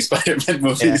the Raimi Spider-Man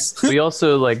movies. We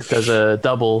also there's a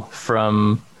double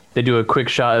from, they do a quick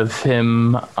shot of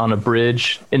him on a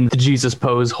bridge in the Jesus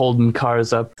pose holding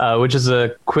cars up, which is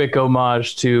a quick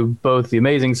homage to both The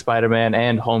Amazing Spider-Man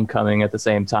and Homecoming at the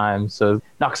same time. So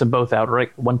knocks them both out,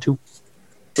 right? 1-2.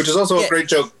 Which is also a great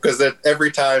joke, because that every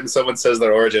time someone says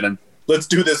their origin, and let's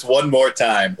do this one more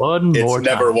time. It's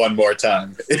never one more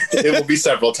time. It will be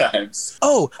several times.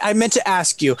 Oh, I meant to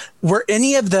ask you, were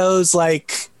any of those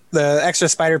like the extra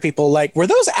spider people, like, were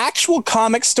those actual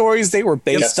comic stories they were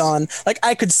based on? Like,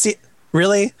 I could see.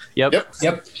 Really? Yep.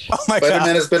 Oh my Spider-Man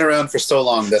God. has been around for so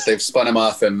long that they've spun him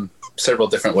off in several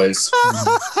different ways.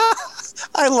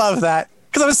 I love that.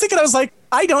 Because I was thinking, I was like,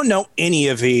 I don't know any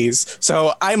of these.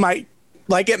 So I might,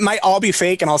 like, it might all be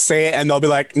fake, and I'll say it, and they'll be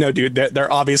like, no, dude,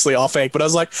 they're obviously all fake. But I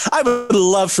was like, I would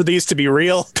love for these to be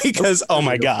real, because, oh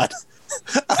my God.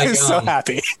 I'm so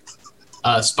happy.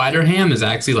 Spider-Ham is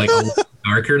actually like a little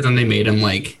darker than they made him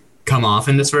like come off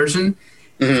in this version.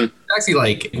 It's actually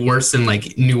like worse than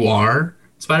like noir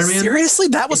Spider-Man. Seriously?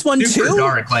 That was one Super too?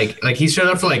 dark. Like he showed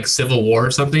up for like Civil War or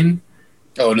something.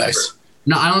 Oh, nice.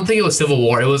 No, I don't think it was Civil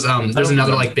War. It was there's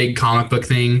another like big comic book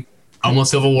thing, almost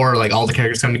Civil War. Like all the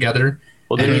characters come together.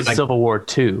 Well, And there's he's like, Civil War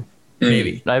 2.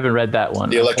 maybe. I haven't read that one.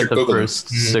 The Electric I've read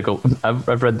Boogaloo.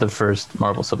 I've read the first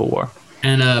Marvel Civil War.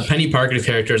 And Penny Parker's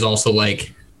character is also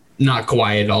like not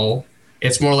kawaii at all.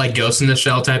 It's more like Ghost in the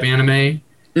Shell type anime.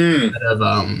 Instead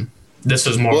of this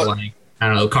was more like, I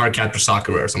don't know, Cardcaptor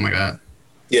Sakura or something like that.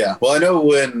 Yeah. Well, I know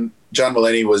when John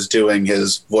Mulaney was doing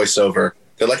his voiceover,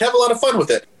 they're like, have a lot of fun with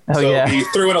it. Oh, so yeah. he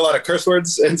threw in a lot of curse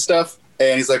words and stuff.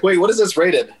 And he's like, wait, what is this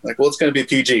rated? Like, well, it's going to be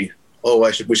PG. Oh,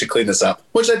 we should clean this up.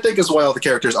 Which I think is why all the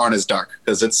characters aren't as dark,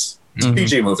 because it's a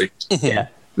PG movie. Yeah.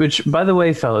 Which, by the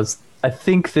way, fellas, I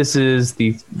think this is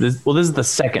this is the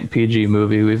second PG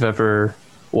movie we've ever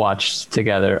watched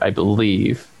together, I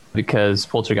believe. because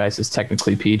Poltergeist is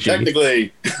technically PG.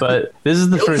 Technically. But this is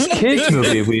the first kids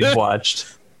movie we've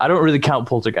watched. I don't really count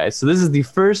Poltergeist, so this is the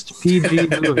first PG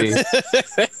movie.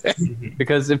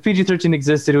 Because if PG-13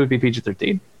 existed, it would be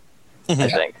PG-13. I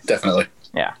think. Definitely.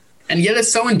 Yeah. And yet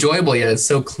it's so enjoyable, yet it's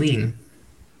so clean.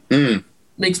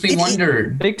 Makes me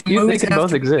wonder. They movies can have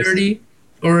both to be exist. dirty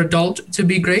or adult to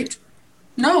be great?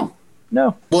 No.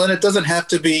 No. Well, and it doesn't have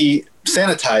to be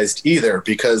sanitized either,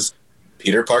 because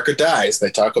Peter Parker dies. They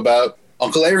talk about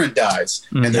Uncle Aaron dies.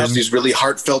 And there's these really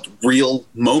heartfelt, real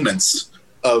moments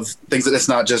of things that it's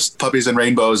not just puppies and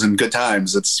rainbows and good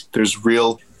times. There's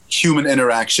real human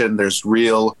interaction. There's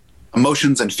real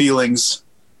emotions and feelings.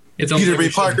 Peter B.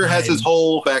 Parker has his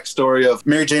whole backstory of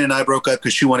Mary Jane and I broke up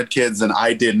because she wanted kids and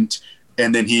I didn't.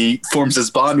 And then he forms this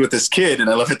bond with this kid. And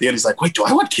I love at the end, he's like, wait, do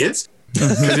I want kids?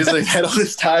 Because he's like, had all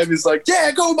this time. He's like,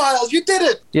 yeah, go Miles, you did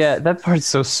it. Yeah, that part's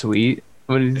so sweet.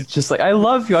 When he's just like, I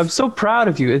love you. I'm so proud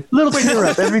of you. A little tear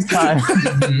up every time.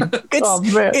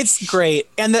 It's great.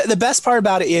 And the best part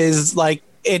about it is, like,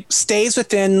 it stays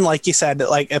within, like you said,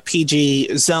 like a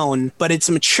PG zone, but it's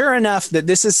mature enough that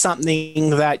this is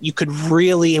something that you could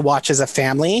really watch as a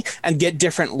family and get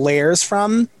different layers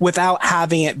from without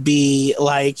having it be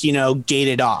like, you know,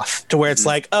 gated off to where it's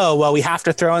like, oh, well, we have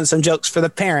to throw in some jokes for the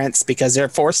parents because they're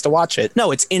forced to watch it.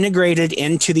 No, it's integrated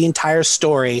into the entire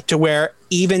story to where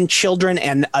even children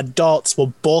and adults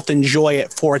will both enjoy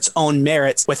it for its own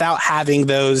merits without having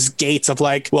those gates of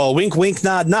like, well, wink, wink,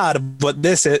 nod, nod, but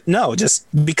this is no, just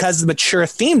because the mature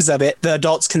themes of it, the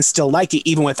adults can still like it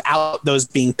even without those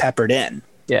being peppered in.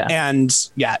 Yeah. And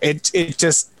yeah,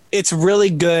 it's really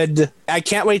good. I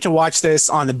can't wait to watch this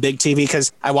on the big TV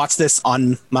because I watched this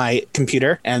on my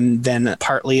computer and then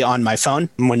partly on my phone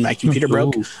when my computer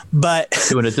broke. But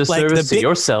doing a disservice to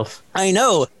yourself. I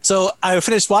know. So I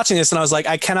finished watching this and I was like,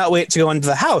 I cannot wait to go into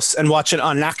the house and watch it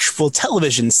on an actual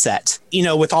television set, you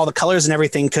know, with all the colors and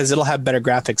everything, because it'll have better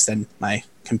graphics than my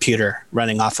computer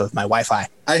running off of my Wi-Fi.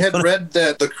 I had read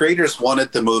that the creators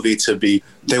wanted the movie to be,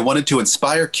 they wanted to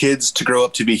inspire kids to grow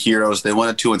up to be heroes. They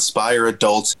wanted to inspire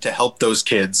adults to help those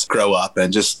kids grow up,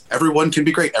 and just everyone can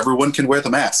be great. Everyone can wear the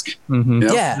mask. You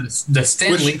know? Yeah. The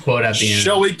Stan Lee quote at the end.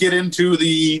 Shall we get into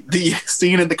the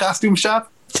scene in the costume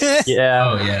shop?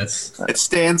 Yeah. Oh, yes. It's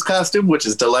Stan's costume, which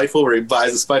is delightful, where he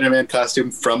buys a Spider-Man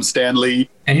costume from Stan Lee.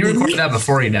 And he recorded that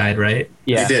before he died, right?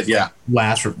 Yeah. He did, yeah.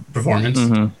 Last performance.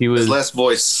 He was His last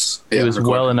voice. He was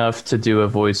recorded. well enough to do a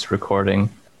voice recording.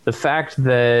 The fact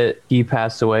that he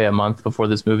passed away a month before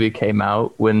this movie came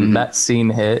out, when that scene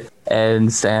hit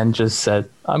and Stan just said,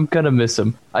 I'm going to miss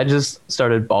him. I just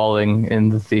started bawling in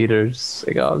the theaters.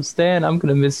 Like, oh, Stan, I'm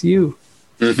going to miss you.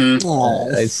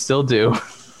 I still do.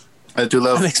 I do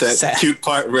love makes me that sad. cute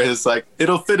part where it's like,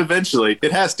 it'll fit eventually.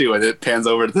 It has to, and it pans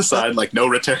over to the side like no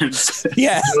returns.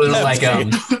 Yeah. A little like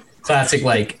classic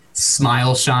like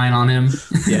smile shine on him.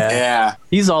 Yeah.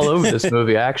 He's all over this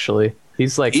movie, actually.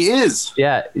 He's like, He is.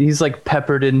 yeah, he's like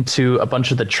peppered into a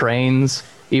bunch of the trains.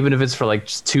 Even if it's for like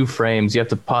just 2 frames, you have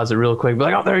to pause it real quick. Be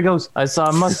like, oh, there he goes. I saw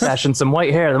a mustache and some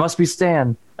white hair. There must be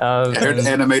Stan. I heard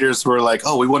animators were like,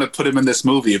 oh, we want to put him in this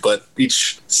movie, but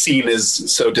each scene is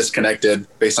so disconnected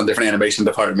based on different animation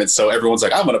departments. So everyone's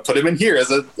like, I'm going to put him in here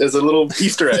as a little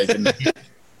Easter egg. And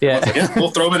Yeah. yeah, we'll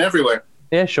throw him in everywhere.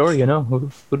 Yeah, sure. You know,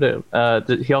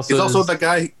 he also He's also is- the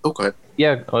guy. Oh, go ahead.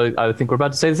 Yeah, I think we're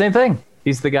about to say the same thing.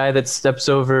 He's the guy that steps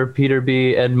over Peter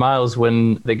B. and Miles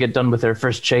when they get done with their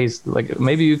first chase. Like,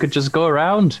 maybe you could just go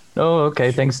around. Oh,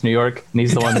 okay, thanks, New York. And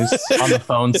he's the one who's on the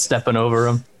phone stepping over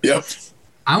him. Yep.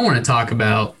 I want to talk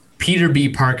about Peter B.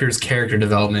 Parker's character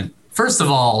development. First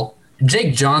of all,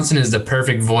 Jake Johnson is the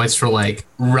perfect voice for like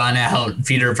run out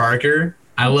Peter Parker.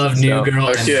 I love New Girl.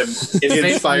 And Again,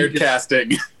 basically inspired just-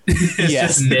 casting. it's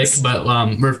Yes. just Nick, but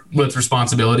with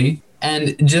responsibility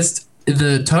and just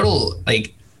the total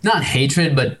like not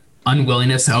hatred but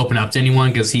unwillingness to open up to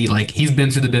anyone because he's been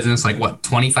through the business like what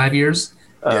 25 years.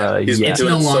 He's been It's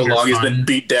doing no it so longer long. He's fun. been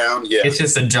beat down. Yeah. It's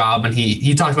just a job, and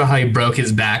he talks about how he broke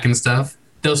his back and stuff.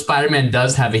 Though Spider-Man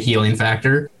does have a healing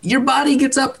factor, your body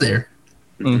gets up there.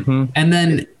 Mm-hmm. And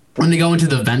then when they go into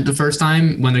the vent the first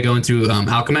time, when they're going through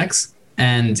Alchemex,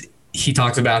 and he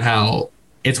talks about how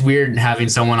it's weird having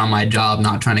someone on my job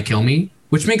not trying to kill me,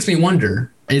 which makes me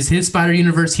wonder, is his Spider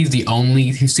Universe, he's the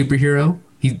only superhero?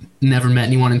 He's never met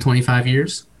anyone in 25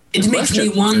 years? It makes me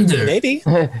wonder. Maybe.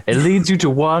 It leads you to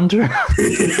wander.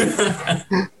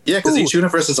 Yeah, because each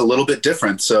universe is a little bit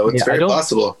different, so it's Yeah, I very don't-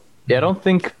 possible. Yeah, I don't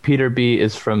think Peter B.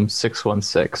 is from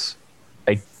 616.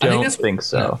 I don't that's- think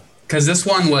so. Because this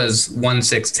one was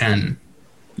 1610.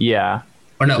 Yeah.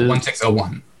 Or no, This-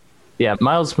 1601. Yeah,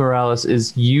 Miles Morales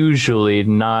is usually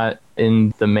not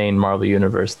in the main Marvel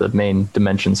universe, the main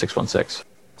Dimension 616.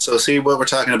 So see what we're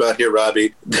talking about here,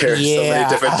 Robbie. There's so Yeah. many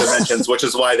different dimensions, which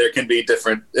is why there can be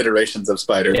different iterations of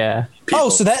Spider. Yeah. People. Oh,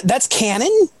 so that's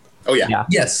canon? Oh yeah. Yeah.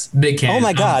 Yes, big can. Oh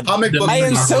my God. Comic book I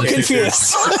am so Marvel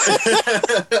confused.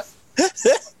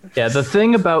 Yeah, the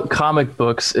thing about comic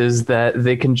books is that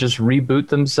they can just reboot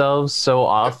themselves so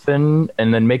often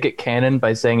and then make it canon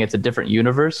by saying it's a different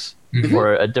universe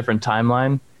or a different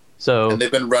timeline. So And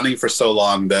they've been running for so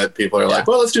long that people are like,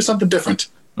 well, let's do something different.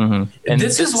 and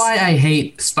This is why I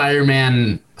hate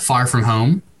Spider-Man Far From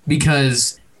Home,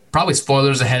 because probably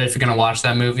spoilers ahead if you're going to watch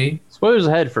that movie. spoilers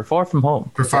ahead for Far From Home.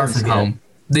 For Far From Home.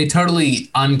 They totally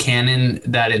uncanon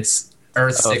that it's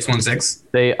Earth Oh. 616.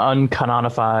 They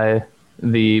uncanonify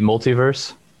the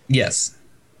multiverse. Yes.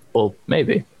 Well,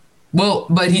 maybe. Well,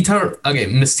 but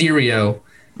Mysterio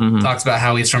talks about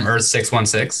how he's from Earth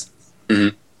 616.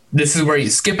 This is where you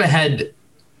skip ahead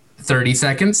 30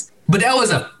 seconds, but that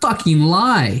was a fucking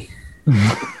lie.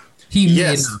 He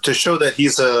Yes, made, to show that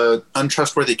he's a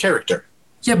untrustworthy character.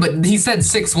 yeah, but he said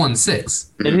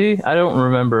 616. Did he? I don't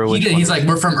remember He which did. one. He's like,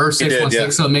 we're from Earth He did, 616, yeah.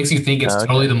 so it makes you think it's Okay.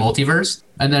 totally the multiverse.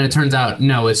 And then it turns out,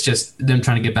 no, it's just them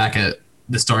trying to get back at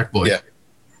the Stark boy. Yeah.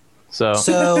 so.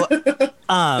 So,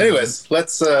 Anyways,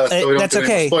 let's so we don't that's do any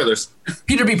okay. spoilers.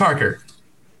 Peter B. Parker.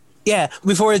 yeah,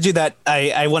 before we do that,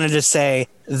 I wanted to say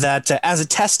that as a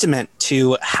testament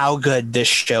to how good this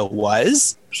show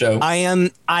was, Show.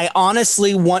 I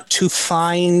honestly want to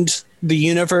find the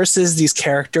universes these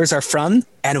characters are from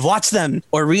and watch them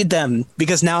or read them,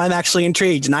 because now I'm actually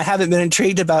intrigued, and I haven't been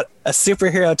intrigued about a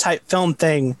superhero type film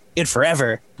thing in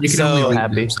forever. You can So only read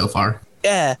happy. them so far.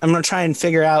 yeah, I'm gonna try and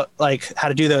figure out like how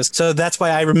to do those. So that's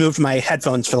why I removed my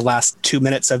headphones for the last 2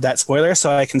 minutes of that spoiler, so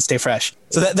I can stay fresh.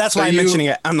 So that's why I'm you- mentioning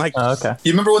it. I'm like, Oh, okay.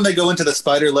 You remember when they go into the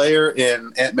spider lair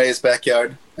in Aunt May's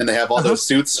backyard and they have all those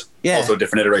suits? Yeah. Also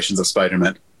different iterations of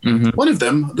Spider-Man. Mhm. One of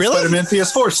them, the Really? Spider-Man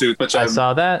PS4 suit, which I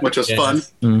saw that. which was Yeah. fun,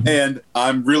 Mhm. and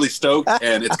I'm really stoked.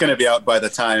 And it's going to be out by the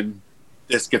time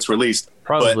this gets released.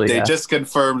 Probably, but they yeah. just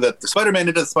confirmed that the Spider-Man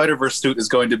into the Spider-Verse suit is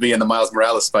going to be in the Miles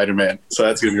Morales Spider-Man. So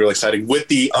that's going to be really exciting with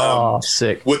the Oh,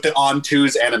 sick. with the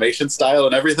on-twos animation style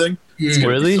and everything. It's going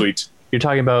to Really? be sweet. You're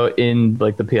talking about in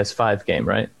like the PS5 game,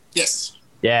 right? Yes,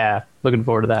 Yeah, looking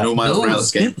forward to that. no Miles Those-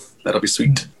 Morales game. That'll be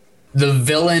sweet. The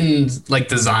villain like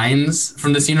designs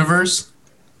from this universe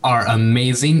are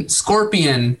amazing.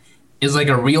 Scorpion is like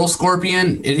a real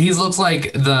scorpion. He looks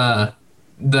like the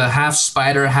half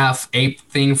spider, half ape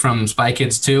thing from Spy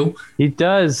Kids 2, He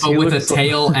does. but He with a looks like-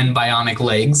 tail and bionic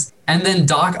legs. And then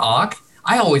Doc Ock,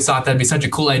 I always thought that'd be such a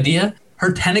cool idea.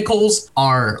 Her tentacles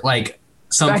are like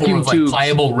some form Vacuum of like tubes.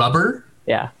 pliable rubber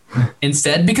Yeah.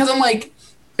 instead, because I'm like,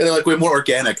 And they're like way more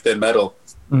organic than metal.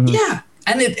 yeah,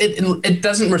 and it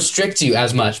doesn't restrict you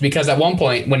as much, because at one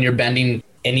point when you're bending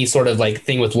any sort of like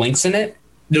thing with links in it,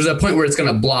 there's a point where it's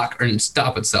going to block or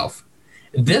stop itself.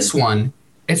 This one,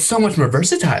 it's so much more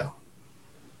versatile.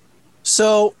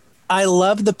 so I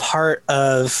love the part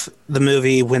of the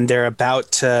movie when they're about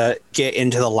to get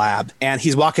into the lab and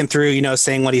he's walking through,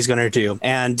 saying what he's going to do.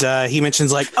 And he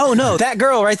mentions like, oh no, that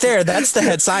girl right there, that's the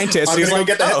head scientist. I'm He's going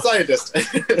to like, go get the "Oh." head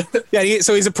scientist. Yeah,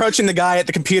 so he's approaching the guy at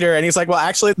the computer and he's like, well,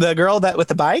 actually the girl that with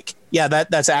the bike, yeah,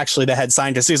 that's actually the head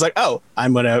scientist. He's like, oh,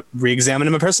 I'm going to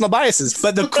re-examine my personal biases.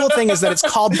 But the cool thing is that it's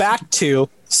called back to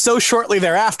so shortly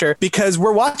thereafter, because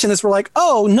we're watching this, we're like,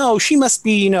 oh no, she must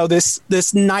be,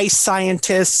 this nice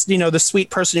scientist, the sweet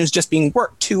person who's just being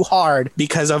worked too hard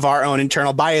because of our own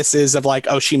internal biases of like,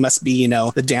 oh, she must be,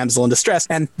 the damsel in distress.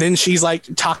 And then she's like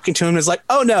talking to him and is like,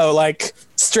 oh no, like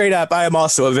straight up, I am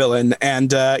also a villain.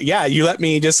 And yeah, you let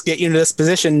me just get you into this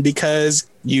position because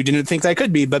you didn't think I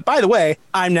could be. But by the way,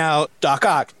 I'm now Doc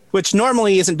Ock, which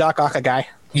normally isn't Doc Ock a guy.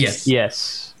 Yes.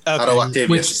 Yes. Otto Okay.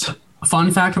 Octavius. Which,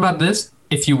 fun fact about this,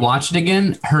 if you watch it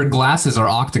again, her glasses are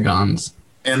octagons.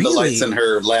 And Really? the lights in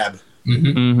her lab.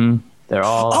 Mm-hmm. They're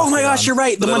all. Oh my gosh, you're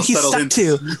right. The Little one he's subtle stuck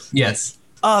to. Yes.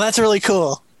 Oh, that's really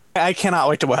cool. I cannot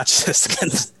wait to watch this again.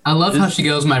 I love how she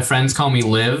goes, my friends call me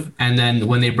Liv. And then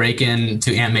when they break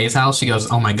into Aunt May's house, she goes,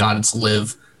 oh my God, it's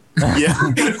Liv. Yeah.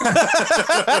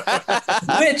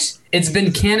 Which it's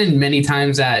been canon many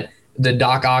times that the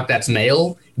Doc Ock that's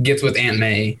male gets with Aunt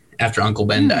May after Uncle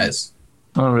Ben dies.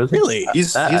 Oh really? Really?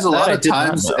 He's That- a lot that I of did not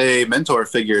times know. a mentor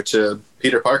figure to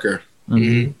Peter Parker,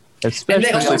 Mhm. Especially. And they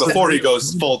especially also- before he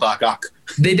goes full Doc Ock.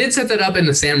 They did set that up in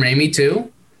the Sam Raimi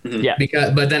too, Yeah.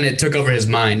 but then it took over his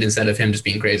mind instead of him just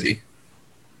being crazy.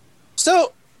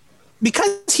 So, because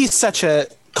he's such a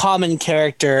common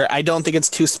character, I don't think it's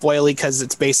too spoily because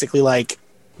it's basically like,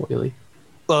 Really.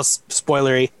 well,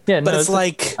 spoilery. Yeah. But no, it's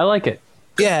like, I like it.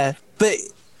 yeah, but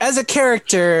as a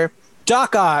character,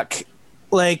 Doc Ock,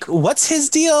 like, what's his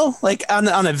deal? Like, on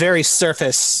a very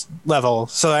surface level,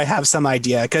 so I have some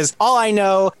idea. Because all I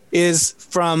know is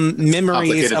from memories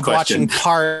Complicated of question. watching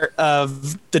part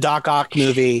of the Doc Ock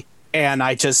movie, and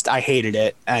I hated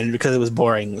it, and because it was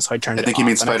boring, so I turned it I think off. he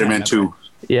means and I can't Spider-Man remember.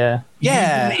 2. Yeah.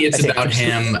 Yeah. Usually it's I think. about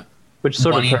him Which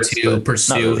sort of wanting hurts, to but not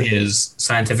pursue really. his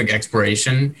scientific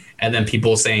exploration, and then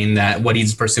people saying that what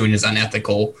he's pursuing is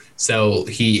unethical, so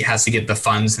he has to get the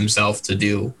funds himself to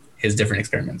do his different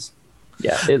experiments.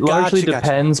 Yeah, it largely Gotcha.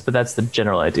 depends, but that's the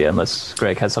general idea, unless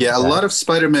Greg has something Yeah, a to add. lot of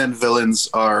Spider-Man villains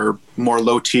are more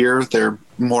low tier. They're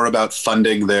more about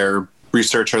funding their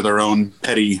research or their own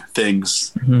petty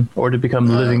things. Or to become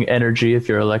living energy if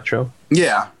you're Electro.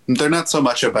 Yeah, they're not so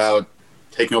much about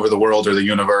taking over the world or the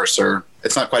universe, or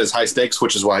it's not quite as high stakes,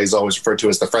 which is why he's always referred to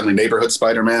as the friendly neighborhood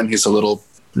Spider-Man. He's a little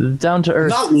Down to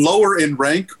earth. not lower in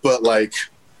rank, but like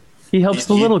He helps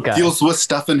the little guy. deals with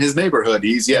stuff in his neighborhood.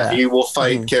 Yeah. He will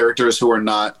fight characters who are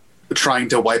not trying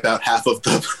to wipe out half of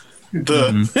the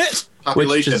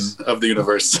population Which is- of the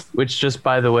universe. Which, just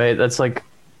by the way, that's like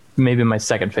maybe my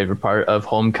second favorite part of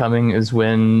Homecoming is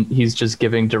when he's just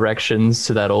giving directions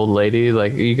to that old lady.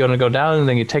 Like, you're going to go down and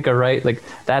then you take a right. Like,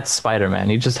 that's Spider-Man.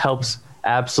 He just helps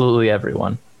absolutely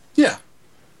everyone. Yeah.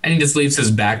 And he just leaves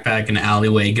his backpack in an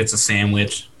alleyway, gets a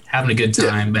sandwich, having a good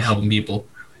time, but helping people.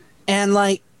 And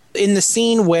like in the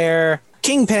scene where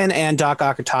Kingpin and Doc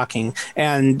Ock are talking,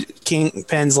 and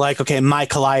Kingpin's like, "Okay, my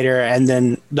collider," and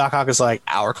then Doc Ock is like,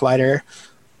 "Our collider."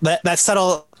 That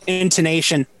subtle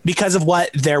intonation, because of what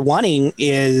they're wanting,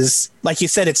 is like you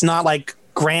said, it's not like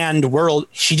grand world.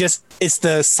 It's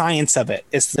the science of it.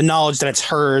 It's the knowledge that it's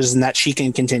hers and that she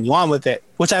can continue on with it,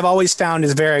 which I've always found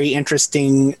is very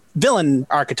interesting villain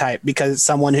archetype, because it's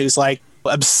someone who's like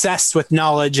obsessed with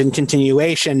knowledge and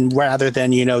continuation rather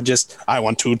than, just I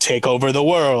want to take over the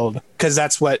world, because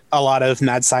that's what a lot of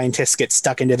mad scientists get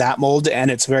stuck into, that mold,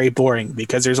 and it's very boring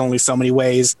because there's only so many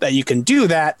ways that you can do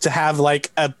that to have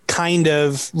like a kind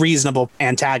of reasonable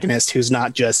antagonist who's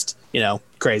not just,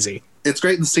 crazy. It's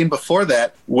great in the scene before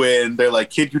that when they're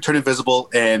like, "Kid, you turn invisible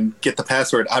and get the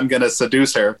password. I'm going to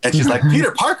seduce her." And she's like,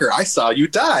 "Peter Parker, I saw you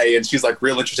die." And she's like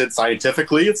real interested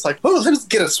scientifically. It's like, "Oh, let's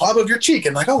get a swab of your cheek."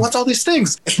 And like, "Oh, what's all these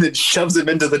things?" And then shoves him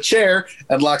into the chair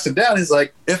and locks him down. He's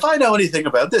like, "If I know anything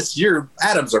about this, your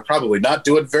atoms are probably not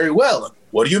doing very well."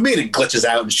 "What do you mean?" And glitches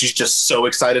out. And she's just so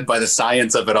excited by the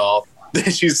science of it all.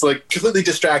 She's like completely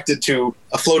distracted to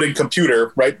a floating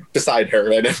computer right beside her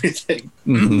and everything.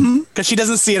 Because she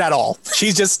doesn't see it at all.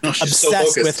 She's just she's so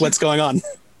obsessed focused. with what's going on.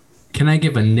 Can I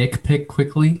give a Nick pick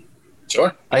quickly?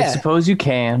 Sure. I Yeah. suppose you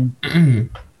can.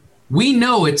 We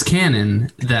know it's canon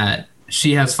that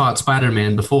she has fought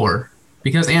Spider-Man before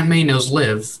because Aunt May knows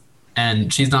Liv,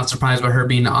 and she's not surprised by her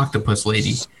being an octopus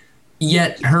lady.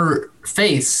 Yet her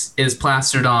face is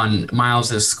plastered on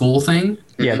Miles' school thing.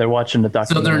 Yeah, they're watching the So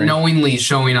documentary. they're knowingly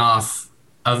showing off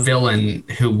a villain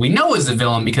who we know is a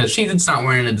villain because she's not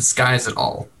wearing a disguise at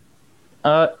all.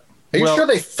 Are you Well- sure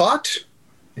they fought?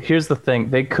 Here's the thing.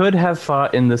 They could have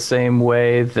fought in the same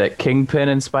way that Kingpin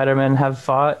and Spider-Man have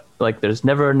fought. Like, there's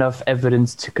never enough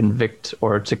evidence to convict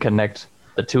or to connect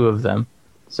the two of them.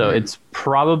 So it's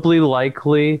probably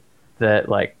likely that,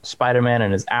 like, Spider-Man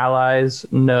and his allies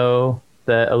know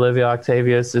that Olivia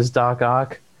Octavius is Doc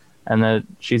Ock and that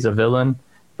she's a villain,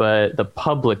 but the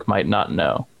public might not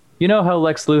know. You know how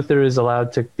Lex Luthor is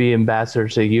allowed to be ambassador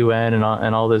to UN and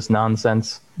all this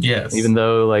nonsense? Yes. Even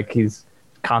though, like, he's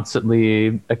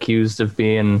constantly accused of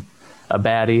being a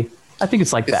baddie. I think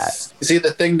it's like that. You see,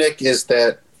 the thing, Nick, is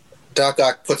that Doc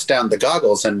Ock puts down the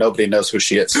goggles and nobody knows who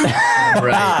she is. Ah,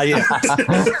 right. yeah.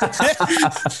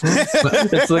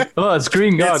 It's like, oh, it's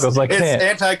green goggles. Like, it's can't.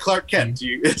 anti-Clark Kent.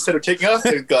 You, instead of taking off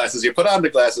the glasses, you put on the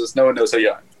glasses. No one knows who you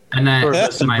are. And Or that's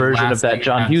just a my version last of that thing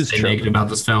John I have to Hughes say trope. negative about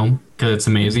this film because it's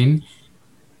amazing.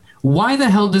 Why the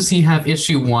hell does he have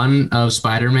issue 1 of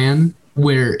Spider-Man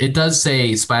where it does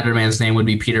say Spider-Man's name would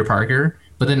be Peter Parker,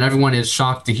 but then everyone is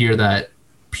shocked to hear that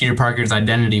Peter Parker's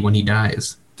identity when he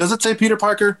dies? Does it say Peter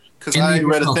Parker? Because In the I read a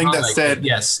original thing that comic, said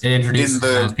yes, it introduces in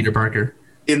the- him as Peter Parker.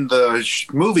 in the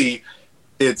movie,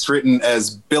 it's written as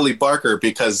Billy Barker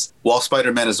because while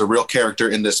Spider-Man is a real character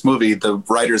in this movie, the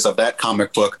writers of that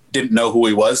comic book didn't know who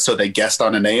he was, so they guessed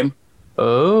on a name.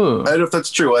 Oh. I don't know if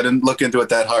that's true. I didn't look into it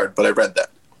that hard, but I read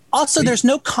that. Also, there's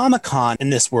no Comic-Con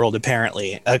in this world,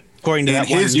 apparently, according to In that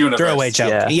his one universe. throwaway joke.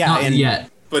 Yeah. Yeah, Not and,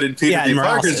 yet. But in Peter Yeah, B. in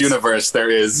Parker's Morales. universe, there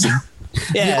is.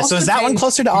 yeah. So is that one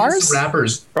closer to ours?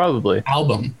 Rapper's Probably.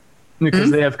 album.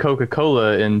 Because they have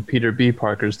Coca-Cola in Peter B.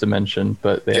 Parker's dimension,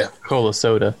 but they have Cola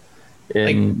Soda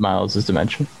in Miles'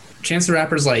 dimension. Chance the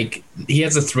Rapper's like, he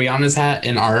has a 3 on his hat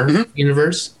in our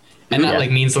universe, and that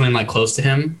like means something like close to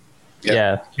him.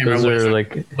 Yeah, those are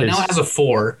like. But now it has a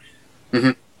 4.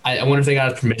 I wonder if they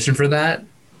got permission for that.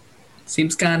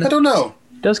 Seems kind I of. don't know.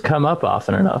 Does come up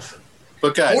often enough.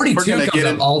 But guys, 42 we're gonna comes get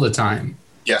up in. all the time.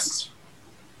 Yes.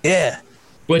 Yeah.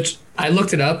 Which I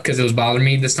looked it up because it was bothering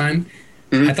me this time.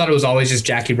 I thought it was always just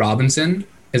Jackie Robinson,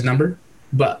 his number,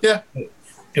 but Yeah.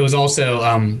 it was also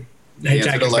The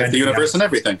answer to life, the universe, and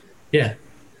everything. Yeah,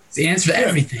 it's the answer to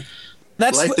everything.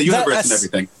 That's Life, the universe, that's- and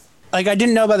everything. Like, I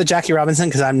didn't know about the Jackie Robinson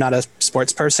because I'm not a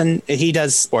sports person. He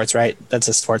does sports, right? That's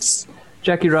a sports.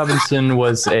 Jackie Robinson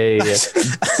was a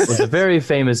very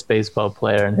famous baseball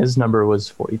player, and his number was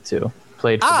 42.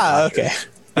 Played for the Dodgers Okay.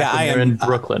 Yeah, when they were in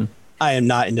Brooklyn. I am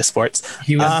not into sports.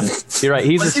 He was, You're right.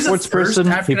 He's a was he the sports first person.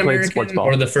 He African played American sports ball.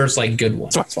 or the first like good one.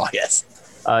 Sports ball, yes.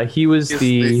 He was He's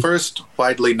the the first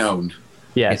widely known.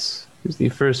 yes. He was the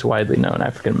first widely known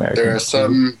African American. There are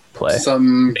some play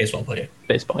Baseball player.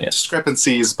 baseball. Yes.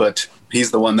 discrepancies, but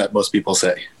he's the one that most people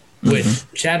say. Which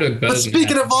Chadwick Boseman. But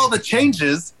speaking of all the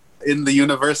changes in the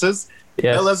universes,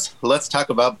 Yes. fellas, let's talk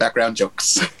about background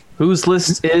jokes. Whose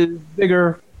list is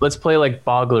bigger? Let's play like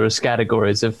Bogler's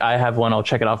categories. If I have one, I'll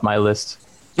check it off my list.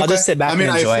 I'll just sit back I mean,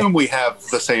 and I enjoy. assume we have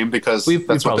the same because We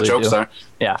that's what the probably jokes do. are.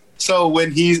 Yeah. So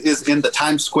when he is in the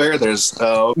Times Square, there's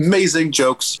amazing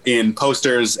jokes in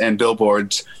posters and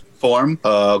billboards form.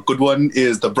 A good one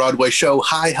is the Broadway show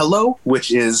Hi Hello,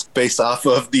 which is based off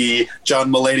of the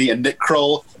John Mulaney and Nick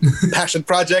Kroll passion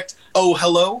project Oh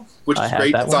Hello, which I is have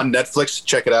great. that It's one. on Netflix.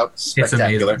 Check it out.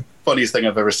 Spectacular. amazing. Funniest thing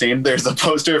I've ever seen. There's a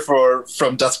poster for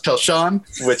From Dusk Till Shawn,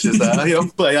 which is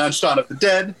play on Shaun of the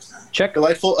Dead. Check.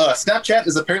 Delightful. Snapchat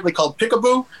is apparently called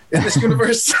Pickaboo in this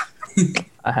universe.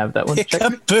 I have that one. Check.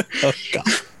 Oh,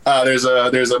 God.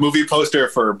 There's a movie poster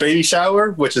for Baby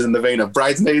Shower, which is in the vein of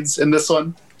Bridesmaids in this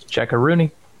one. Check a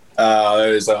Rooney.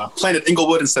 There's Planet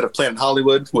Inglewood instead of Planet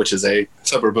Hollywood, which is a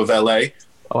suburb of LA.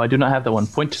 Oh, I do not have that one.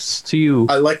 Point to you.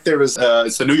 I like there was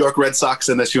it's the New York Red Sox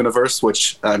in this universe,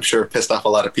 which I'm sure pissed off a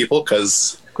lot of people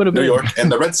because Could have New been. York and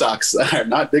the Red Sox are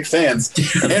not big fans.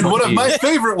 And one of my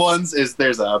favorite ones is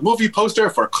there's a movie poster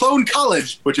for Clone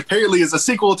College, which apparently is a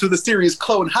sequel to the series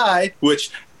Clone High,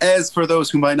 which, as for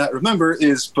those who might not remember,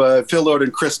 is by Phil Lord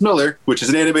and Chris Miller, which is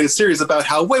an animated series about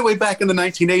how way back in the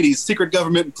 1980s, secret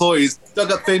government employees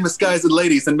dug up famous guys and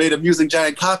ladies and made them using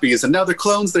giant copies. And now they're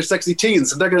clones, they're sexy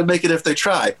teens, and they're going to make it if they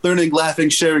try. Learning, laughing,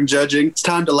 sharing, judging. It's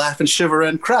time to laugh and shiver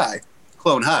and cry.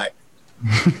 Clone High.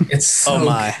 It's so Oh,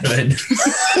 my. good.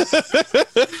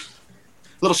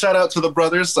 Little shout out to the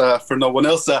brothers for no one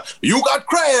else. You got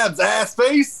crabs, ass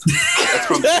face. That's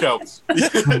from the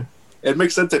show. It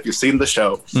makes sense if you've seen the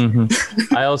show.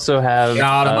 I also have.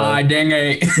 God of my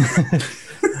dinghy.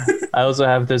 I also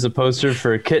have. There's a poster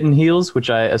for Kitten Heels,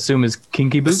 which I assume is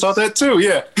Kinky I Boots. saw that too,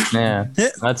 yeah. Yeah,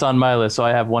 that's on my list. So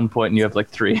I have 1 point, and you have like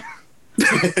 3.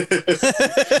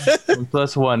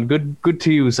 +1. Good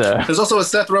to you, sir. There's also a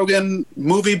Seth Rogen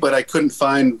movie, but I couldn't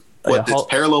find what yeah, its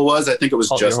parallel was. I think it was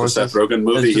Halt just Your the Seth Horses. Rogen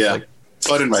movie, It's just yeah. like-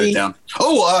 So I didn't write it down.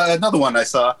 Oh, another one I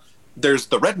saw. There's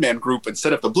the Red Man Group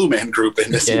instead of the Blue Man Group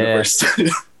in this Yeah. universe.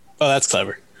 Oh, that's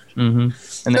clever. And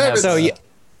they have, So, yeah.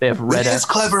 they have Red It is X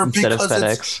clever instead of because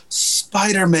FedEx. it's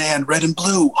Spider-Man, red and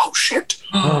blue. Oh, shit.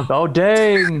 Oh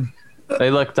dang! They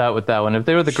lucked out with that one. If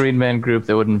they were the Green Man Group,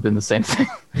 they wouldn't have been the same thing.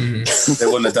 They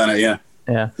wouldn't have done it, yeah.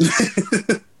 Yeah.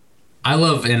 I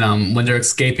love in when they're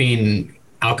escaping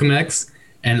Alchemex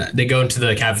and they go into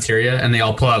the cafeteria and they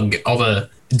all pull out all the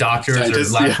doctors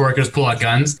Scientists, or lab yeah. workers pull out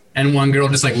guns and one girl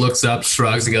just like looks up,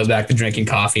 shrugs, and goes back to drinking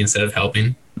coffee instead of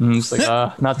helping. It's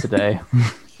like, not today.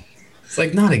 It's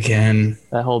like not again.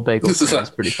 That whole bagel This is thing is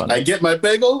pretty funny. I get my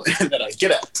bagel and then I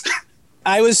get out.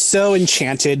 I was so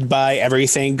enchanted by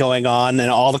everything going on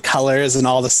and all the colors and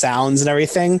all the sounds and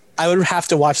everything. I would have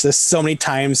to watch this so many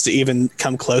times to even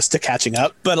come close to catching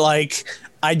up. But like,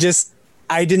 I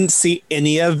didn't see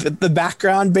any of the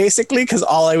background basically because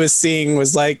all I was seeing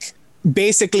was like,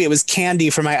 basically it was candy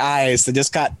for my eyes that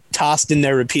just got tossed in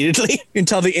there repeatedly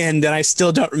until the end. And I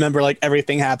still don't remember like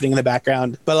everything happening in the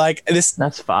background. But like this,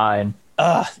 That's fine.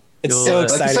 it's You'll, so like Like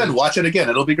you exciting. said, watch it again.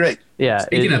 It'll be great. Yeah.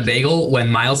 Speaking of bagel,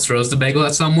 when Miles throws the bagel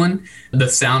at someone, the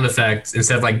sound effect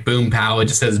instead of like boom pow, it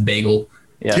just says bagel.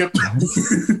 yeah. Yep.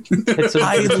 It's a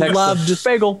I text of loved-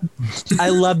 bagel. I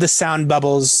love the sound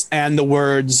bubbles and the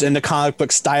words and the comic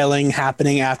book styling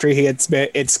happening after he gets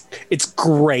bit. It's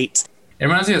great. It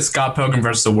reminds me of Scott Pilgrim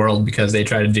versus the World because they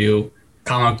try to do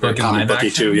comic book and Comic live booky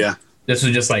action. too, yeah. This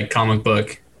was just like comic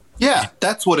book. Yeah,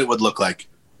 that's what it would look like.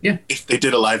 Yeah. If they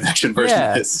did a live action version Yeah.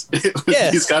 of this. It would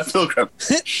Yeah. be Scott Pilgrim.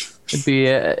 It'd be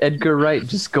Edgar Wright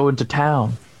just going to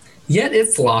town. Yet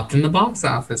it flopped in the box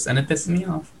office and it pissed me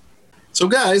off. So,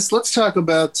 guys, let's talk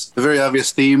about the very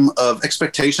obvious theme of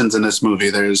expectations in this movie.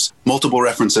 There's multiple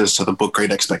references to the book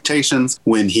Great Expectations.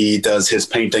 When he does his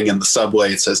painting in the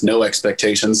subway, it says no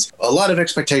expectations. A lot of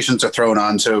expectations are thrown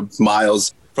onto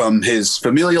Miles, from his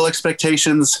familial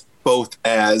expectations, both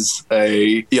as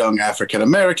a young African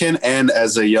American and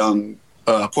as a young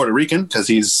Puerto Rican, because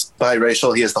he's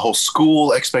biracial. He has the whole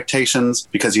school expectations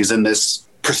because he's in this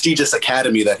prestigious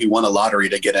academy that he won a lottery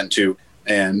to get into.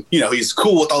 And, you know, he's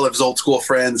cool with all of his old school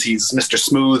friends. He's Mr.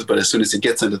 Smooth, but as soon as he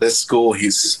gets into this school,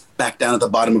 he's back down at the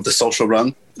bottom of the social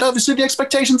rung. And obviously, the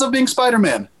expectations of being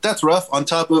Spider-Man. That's rough on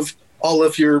top of all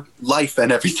of your life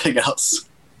and everything else.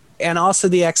 And also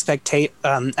the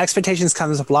expectations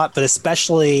comes up a lot, but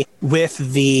especially with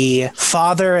the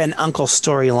father and uncle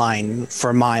storyline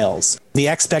for Miles. The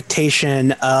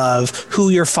expectation of who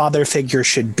your father figure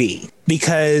should be.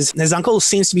 Because his uncle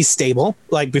seems to be stable,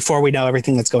 like before we know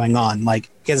everything that's going on. Like,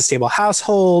 he has a stable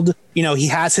household. You know, he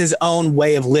has his own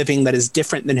way of living that is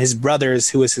different than his brother's,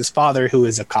 who is his father, who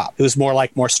is a cop, who is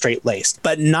more straight-laced.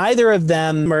 But neither of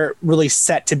them are really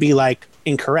set to be like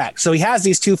incorrect. So he has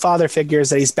these two father figures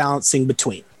that he's balancing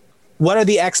between. What are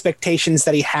the expectations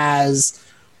that he has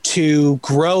to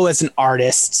grow as an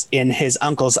artist in his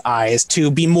uncle's eyes, to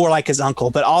be more like his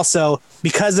uncle, but also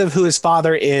because of who his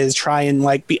father is, try and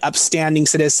like be upstanding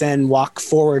citizen, walk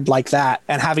forward like that,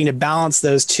 and having to balance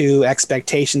those two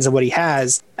expectations of what he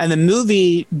has. And the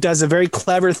movie does a very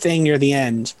clever thing near the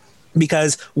end,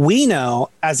 because we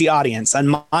know as the audience,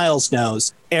 and Miles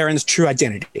knows, Aaron's true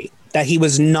identity, that he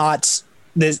was not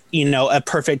this, you know, a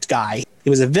perfect guy. He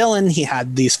was a villain. He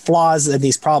had these flaws and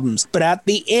these problems. But at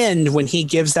the end, when he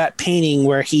gives that painting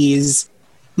where he's,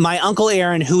 my Uncle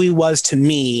Aaron, who he was to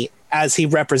me, as he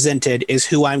represented, is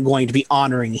who I'm going to be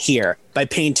honoring here by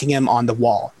painting him on the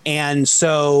wall. And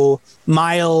so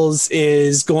Miles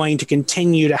is going to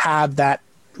continue to have that,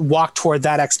 walk toward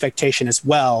that expectation as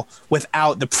well,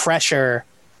 without the pressure.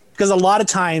 Because a lot of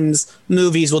times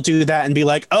movies will do that and be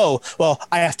like, oh, well,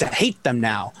 I have to hate them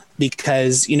now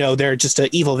because, you know, they're just an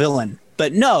evil villain.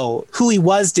 But no, who he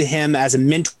was to him as a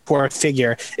mentor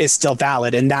figure is still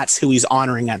valid, and that's who he's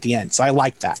honoring at the end. So I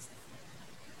like that.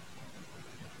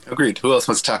 Agreed. Who else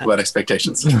wants to talk about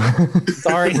expectations?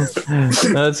 Sorry.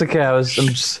 No, it's okay. I'm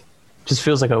just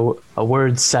feels like a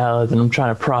word salad, and I'm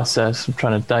trying to process. I'm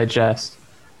trying to digest.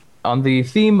 On the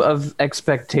theme of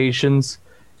expectations,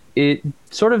 it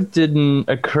sort of didn't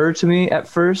occur to me at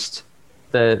first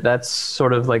that that's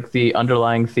sort of like the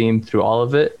underlying theme through all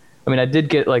of it. I mean, I did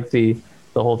get like the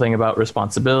whole thing about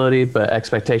responsibility, but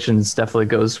expectations definitely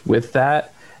goes with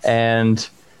that. And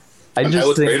I just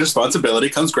with think great responsibility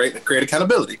comes great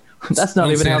accountability. that's not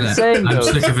even how the saying I'm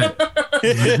goes. sick of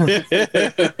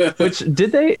it. Which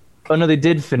did they? Oh no, they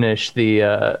did finish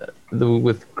the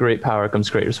with great power comes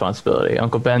great responsibility.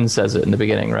 Uncle Ben says it in the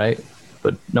beginning, right?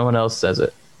 But no one else says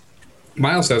it.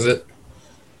 Miles says it.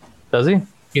 Does he?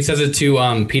 He says it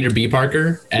to Peter B.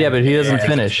 Parker. Yeah, but he doesn't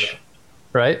finish,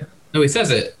 right? No, he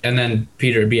says it, and then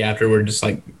Peter B. afterward just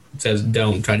like says,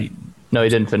 "Don't try to." No, he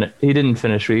didn't finish. He didn't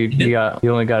finish. He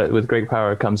only got it with great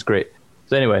power comes great.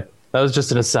 So anyway, that was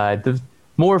just an aside.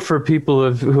 More for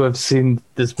people who have seen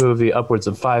this movie upwards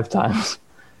of 5 times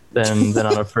than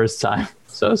on a first time.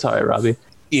 So sorry, Robbie.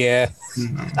 Yeah.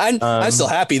 I'm still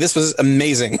happy. This was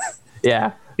amazing.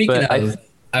 Yeah. Speaking of,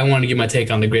 I want to give my take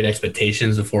on the Great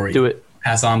Expectations before we do it.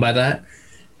 Pass on by that.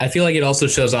 I feel like it also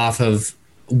shows off of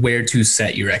where to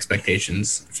set your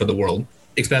expectations for the world,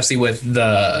 especially with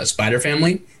the Spider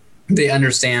family. They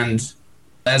understand,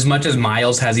 as much as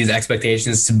Miles has these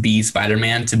expectations to be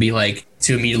Spider-Man, to be like,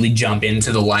 to immediately jump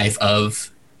into the life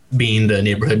of being the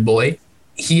neighborhood boy,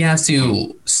 he has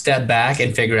to step back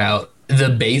and figure out the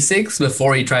basics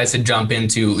before he tries to jump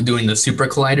into doing the super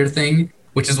collider thing,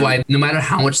 which is why no matter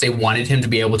how much they wanted him to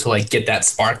be able to like get that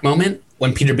spark moment,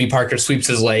 when Peter B. Parker sweeps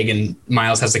his leg and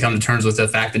Miles has to come to terms with the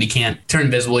fact that he can't turn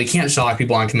invisible, he can't shock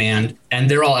people on command, and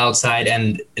they're all outside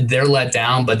and they're let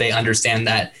down, but they understand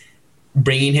that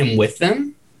bringing him with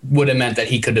them would have meant that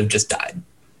he could have just died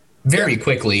very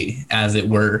quickly, as it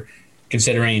were,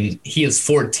 considering he is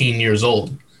 14 years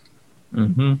old.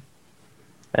 Mm-hmm.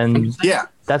 And yeah,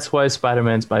 that's why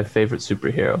Spider-Man's my favorite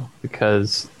superhero,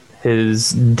 because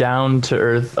his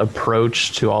down-to-earth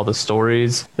approach to all the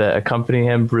stories that accompany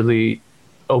him really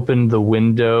opened the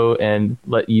window and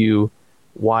let you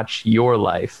watch your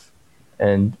life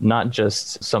and not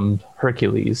just some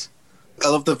Hercules. I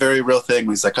love the very real thing.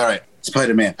 He's like, all right,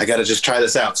 Spider-Man, I got to just try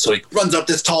this out. So he runs up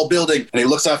this tall building and he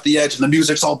looks off the edge and the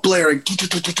music's all blaring.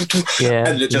 Yeah.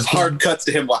 And it just hard cuts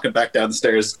to him walking back down the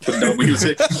stairs with no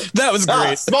music. That was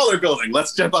great. Smaller building.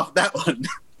 Let's jump off that one.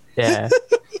 Yeah.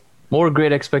 More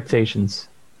Great Expectations.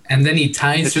 And then he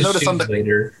ties Did you his notice on shoes the-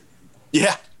 later.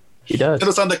 Yeah. He does. It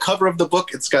was on the cover of the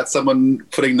book. It's got someone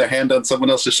putting their hand on someone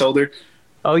else's shoulder.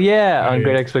 Oh yeah, on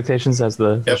Great Expectations as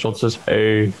the Yep. Schultz says,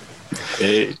 "Hey."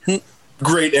 Hey.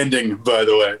 Great ending, by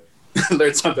the way.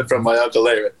 Learned something from my Uncle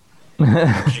Larry.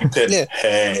 Kingpin, Yeah.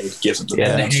 hey, gives him the Yeah.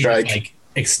 And yeah. then he, strike. like,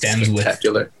 extends with.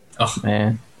 Spectacular. Oh,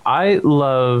 Man, I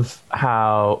love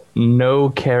how no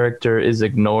character is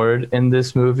ignored in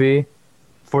this movie.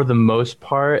 For the most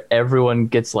part, everyone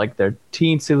gets like their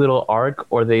teensy little arc,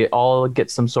 or they all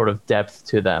get some sort of depth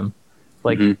to them.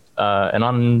 Like, and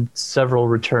on several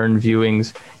return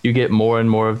viewings, you get more and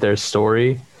more of their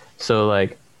story. So,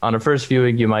 like, on a first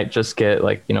viewing, you might just get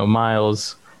like, you know,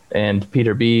 Miles and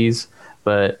Peter Bees,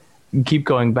 but you keep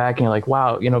going back and you're like,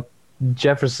 wow, you know,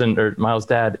 Jefferson or Miles'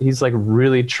 dad, he's like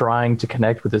really trying to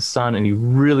connect with his son, and he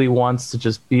really wants to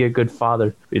just be a good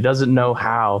father. But he doesn't know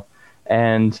how.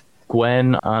 And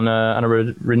Gwen, on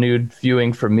a renewed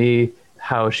viewing for me,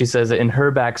 how she says that in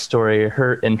her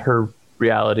backstory, in her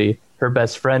reality, her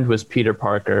best friend was Peter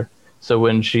Parker. So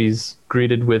when she's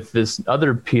greeted with this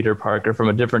other Peter Parker from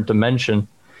a different dimension,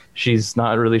 she's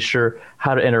not really sure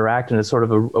how to interact, and it's sort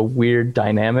of a weird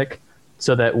dynamic.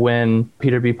 So that when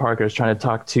Peter B. Parker is trying to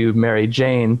talk to Mary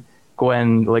Jane,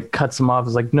 Gwen like cuts him off.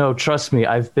 Is like, no, trust me,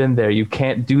 I've been there. You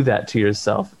can't do that to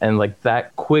yourself. And like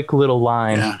that quick little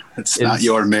line, Yeah, it's not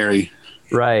your Mary.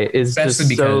 right, is Especially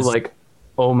just so because- like,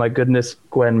 oh my goodness,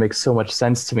 Gwen makes so much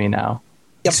sense to me now.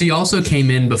 She also came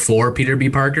in before Peter B.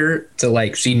 Parker, so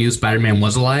like she knew Spider-Man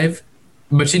was alive,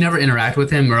 but she never interacted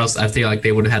with him, or else I feel like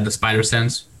they would have had the spider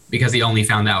sense because he only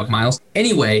found out with Miles.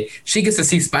 Anyway, she gets to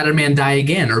see Spider-Man die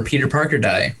again, or Peter Parker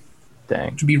die,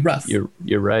 Dang, which would be rough.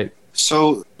 you're right.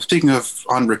 So, speaking of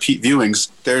on repeat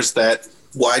viewings, there's that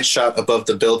wide shot above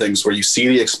the buildings where you see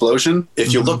the explosion.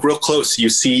 If you look real close, you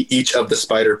see each of the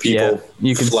spider people Yeah,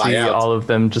 you can fly see out. all of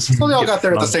them just. Well, they all got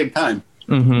there at the same time.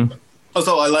 Mm-hmm.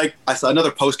 Also, I saw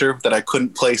another poster that I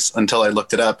couldn't place until I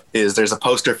looked it up. There's a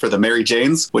poster for the Mary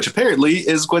Janes, which apparently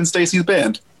is Gwen Stacy's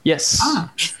band. Yes. Ah.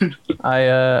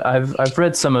 I've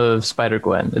read some of Spider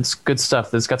Gwen. It's good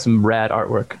stuff. It's got some rad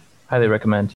artwork. Highly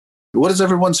recommend. What is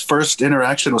everyone's first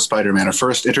interaction with Spider-Man or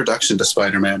first introduction to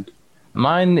Spider-Man?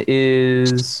 Mine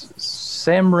is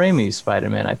Sam Raimi's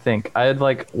Spider-Man, I think. I had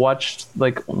like watched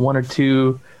like one or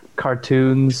two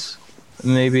cartoons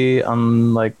maybe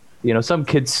on like, you know, some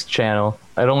kid's channel.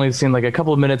 I'd only seen like a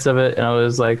couple of minutes of it and I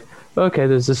was like, okay,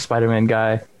 there's this Spider-Man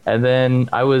guy. And then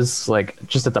I was like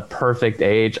just at the perfect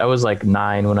age. I was like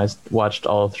 9 when I watched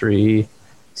all 3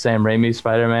 Sam Raimi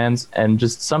Spider-Mans, and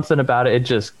just something about it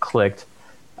just clicked.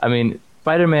 I mean,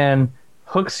 Spider-Man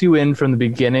hooks you in from the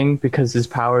beginning because his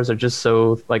powers are just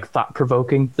so like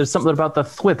thought-provoking. There's something about the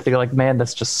thwip. They're like, man,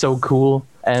 that's just so cool.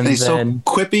 And He's then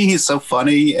so quippy, he's so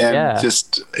funny and Yeah.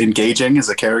 just engaging as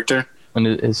a character. and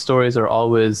his stories are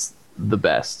always the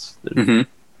best. Mhm.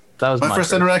 That was My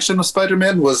first interaction with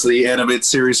Spider-Man was the animated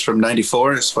series from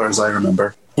 '94, as far as I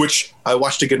remember, which I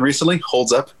watched again recently.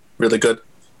 Holds up, really good.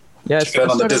 Yeah, Check it out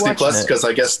on the Disney Plus because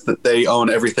I guess that they own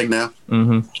everything now.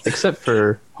 Except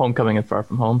for Homecoming and Far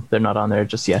From Home, they're not on there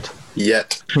just yet.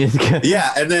 Yet,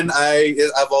 yeah. And then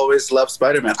I've always loved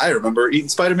Spider-Man. I remember eating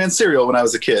Spider-Man cereal when I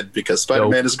was a kid because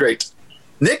Spider-Man is great.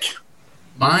 Nick,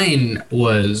 Mine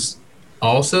was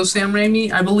also Sam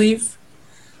Raimi, I believe.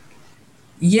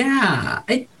 Yeah,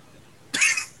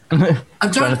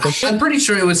 I'm pretty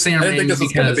sure it was Sam I didn't think Raimi this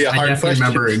was gonna because be a I hard definitely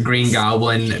question. remember Green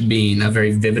Goblin being a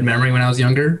very vivid memory when I was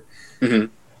younger. Mhm.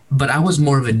 But I was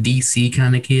more of a DC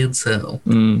kind of kid, so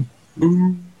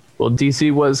Well,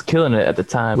 DC was killing it at the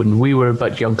time when we were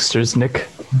but youngsters, Nick.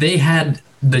 they had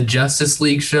the Justice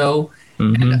League show,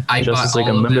 and I Justice bought League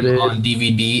all of them Unlimited. on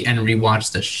DVD and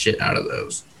rewatched the shit out of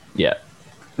those. Yeah.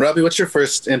 Robbie, what's your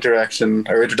first interaction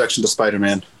or introduction to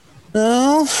Spider-Man?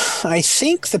 Well, I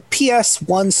think the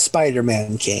PS1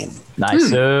 Spider-Man game. Nice.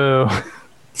 So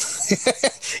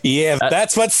Yeah,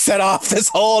 that's what set off this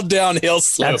whole downhill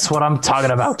slope. that's what I'm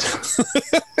talking about.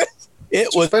 It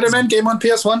was. Spider-Man game on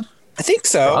PS1? I think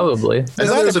so. Probably. I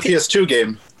know there was a PS2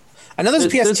 game. I know there's a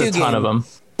PS2 There's a ton game, of them.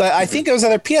 but I think it was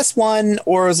either PS1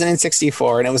 or it was an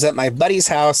N64, and it was at my buddy's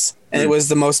house, and it was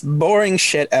the most boring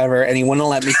shit ever, and he wouldn't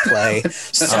let me play.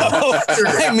 So,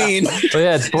 I mean, Oh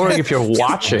yeah, it's boring if you're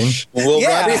watching. Will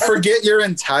Yeah. Robbie forget your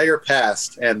entire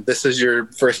past, and this is your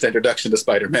first introduction to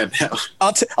Spider-Man now?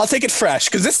 I'll take it fresh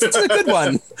because this is a good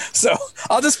one. So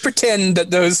I'll just pretend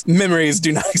that those memories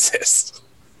do not exist.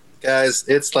 Guys,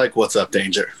 it's like What's Up,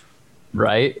 Danger?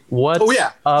 Right? What? Oh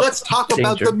yeah, let's talk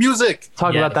about the music.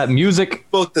 Talk Yeah. about that music.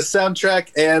 Both the soundtrack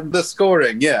and the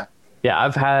scoring, yeah.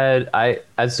 Yeah,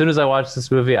 as soon as I watched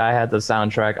this movie, I had the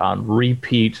soundtrack on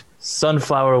repeat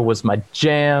Sunflower was my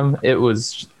jam. It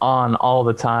was on all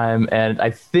the time. And I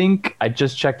think I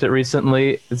just checked it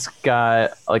recently. It's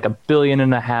got like 1.5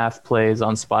 billion plays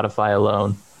on Spotify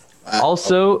alone. Wow.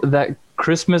 Also, that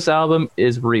Christmas album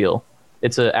is real.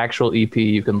 It's an actual EP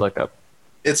you can look up.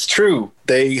 It's true.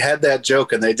 They had that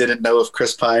joke and they didn't know if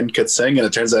Chris Pine could sing, and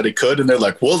it turns out he could. And they're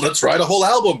like, well, let's write a whole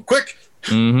album, quick.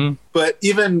 Mm-hmm. But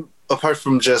even apart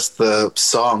from just the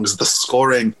songs, the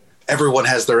scoring, everyone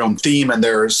has their own theme, and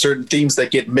there are certain themes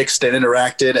that get mixed and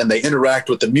interacted, and they interact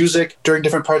with the music during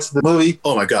different parts of the movie.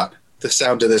 Oh my God. The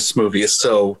sound of this movie is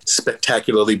so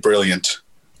spectacularly brilliant.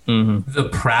 Mm-hmm. The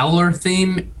Prowler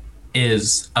theme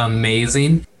is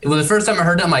amazing. Well, the first time I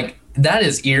heard it, I'm like, that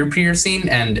is ear piercing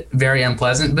and very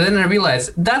unpleasant. But then I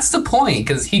realized that's the point,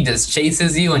 because he just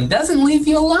chases you and doesn't leave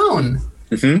you alone.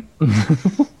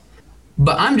 Mm-hmm.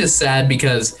 But I'm just sad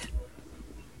because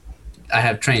I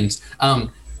have trains.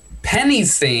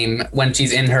 Penny's theme, when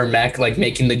she's in her mech, like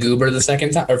making the goober the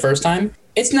second time or first time,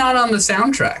 it's not on the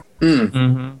soundtrack.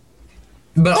 Mm-hmm.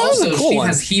 But That was a also, cool she one.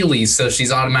 has Heelys, so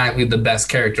she's automatically the best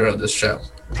character of this show.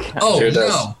 Oh, Sure does.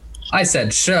 no. I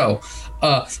said show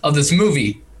of this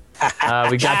movie.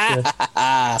 We got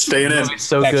you. Staying in.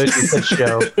 So good. You said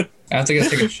show. I have to go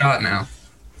take a shot now.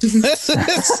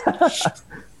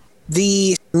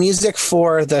 The music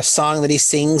for the song that he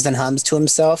sings and hums to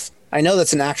himself, I know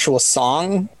that's an actual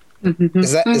song.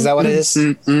 Is that what it is?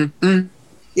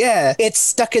 Yeah, it's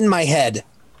stuck in my head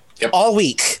all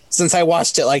week since I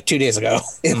watched it like 2 days ago.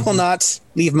 It will not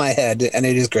leave my head, and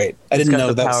it is great. I didn't Got know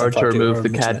the that power was to remove the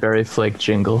Cadbury Flake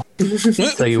jingle.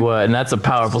 Tell you what, and that's a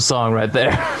powerful song right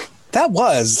there. That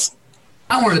was.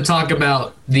 I want to talk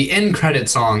about the end credit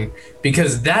song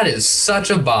because that is such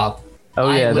a bop.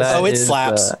 Oh yeah, that it is,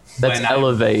 slaps. That's When I-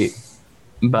 Elevate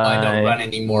by I don't run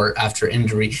anymore after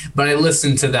injury, but I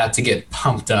listen to that to get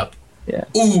pumped up. yeah.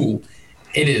 Ooh,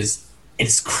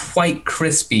 it's quite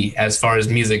crispy as far as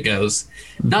music goes.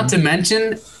 Not to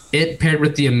mention it paired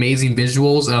with the amazing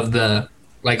visuals of the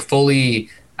like fully.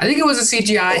 I think it was a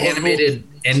CGI animated.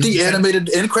 The animated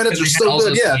end credits are so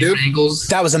good. Yeah, dude. Angles.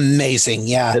 That was amazing.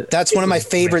 Yeah, that's one of my was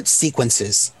favorite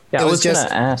sequences. Yeah, It I was just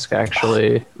gonna ask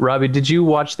actually, Robbie, did you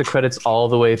watch the credits all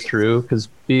the way through? Because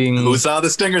Who saw the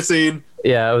stinger scene?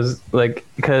 yeah, I was like,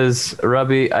 because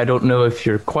Robbie, I don't know if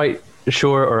you're quite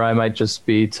sure, or I might just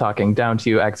be talking down to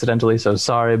you accidentally. So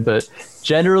sorry, but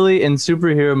generally in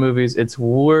superhero movies, it's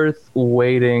worth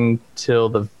waiting till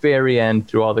the very end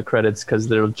through all the credits because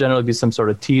there'll generally be some sort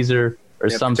of teaser or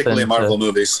Yeah, something. particularly Marvel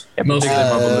movies. Yeah, Most-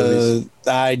 particularly Marvel movies.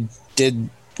 I did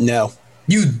know.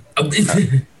 You.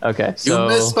 Okay, You so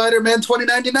missed Spider-Man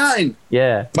 2099,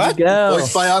 yeah, What?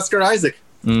 voiced by Oscar Isaac.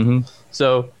 Mm-hmm.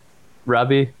 So,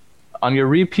 Robbie, on your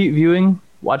repeat viewing,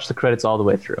 watch the credits all the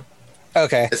way through.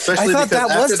 Okay, Especially I thought because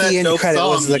that was after the that end dope credit. song,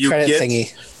 Was the you credit get-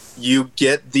 thingy? You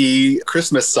get the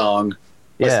Christmas song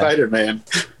by Yeah. Spider-Man.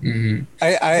 Mhm.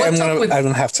 I'm What's up with-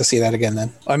 gonna have to see that again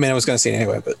then. I mean, I was gonna see it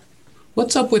anyway, but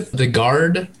What's up with the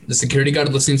guard, the security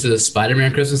guard listening to the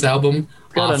Spider-Man Christmas album?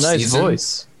 Got a nice off-season?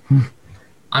 voice.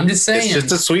 I'm just saying. It's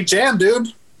just a sweet jam, dude.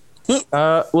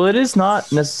 Well, it is not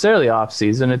necessarily off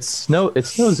season. It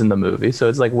snows in the movie, so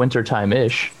it's like wintertime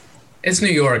ish. It's New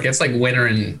York. It's like winter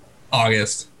in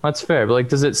August. That's fair, but like,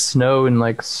 does it snow in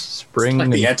like spring?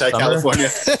 Like the and summer?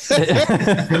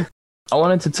 anti-California. I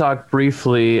wanted to talk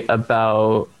briefly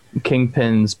about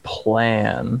Kingpin's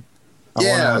plan.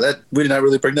 Yeah, that we did not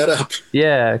really bring that up.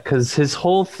 Yeah, because his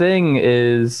whole thing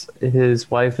is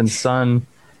his wife and son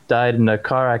died in a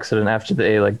car accident after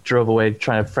they like drove away,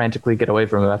 trying to frantically get away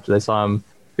from him after they saw him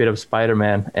beat up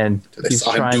Spider-Man, and They he's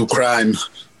saw him trying do to, crime.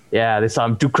 yeah, they saw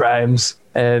him do crimes,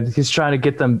 and he's trying to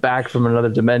get them back from another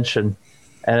dimension.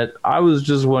 And I was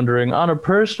just wondering, on a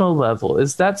personal level,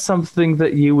 is that something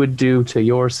that you would do to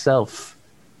yourself?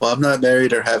 Well, I'm not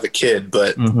married or have a kid,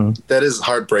 but that is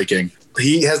heartbreaking.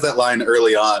 He has that line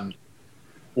early on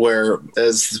where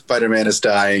as Spider-Man is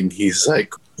dying, he's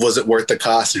like, was it worth the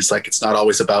cost? And he's like, it's not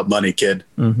always about money, kid.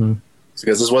 Mm-hmm.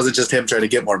 Because this wasn't just him trying to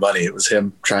get more money. It was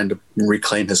him trying to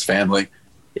reclaim his family.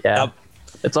 Yeah. Yep.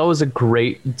 It's always a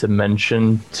great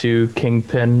dimension to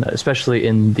Kingpin, especially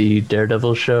in the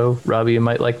Daredevil show. Robbie, you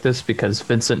might like this because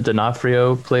Vincent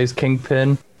D'Onofrio plays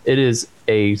Kingpin. It is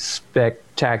a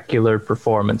spectacular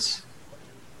performance.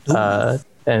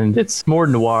 And it's more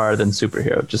noir than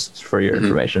superhero, just for your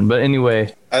information. But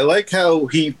anyway, I like how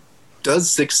he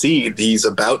does succeed. He's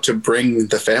about to bring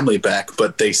the family back,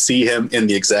 but they see him in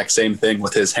the exact same thing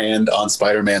with his hand on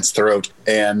Spider-Man's throat.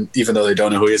 And even though they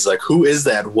don't know who he is, like, who is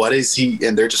that? What is he?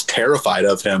 And they're just terrified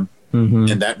of him.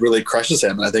 And that really crushes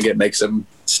him. And I think it makes him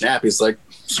snap. He's like,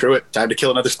 screw it. Time to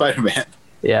kill another Spider-Man.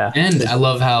 Yeah. And I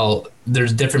love how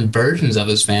there's different versions of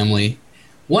his family.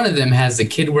 One of them has the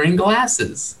kid wearing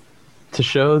glasses. To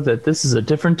show that this is a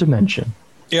different dimension.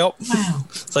 Yep. Wow.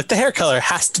 It's like the hair color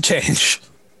has to change.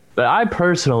 But I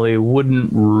personally wouldn't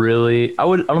really. I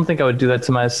don't think I would do that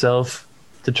to myself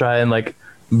to try and like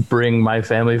bring my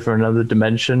family from another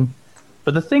dimension.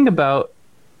 But the thing about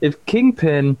if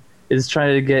Kingpin is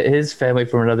trying to get his family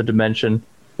from another dimension,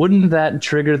 wouldn't that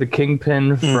trigger the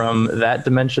Kingpin from that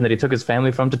dimension that he took his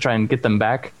family from to try and get them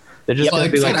back? They're just going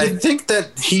to be like, I think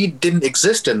that he didn't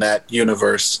exist in that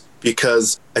universe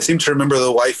because I seem to remember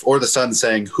the wife or the son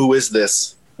saying, "Who is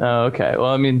this?" oh, okay. Well,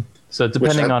 I mean, so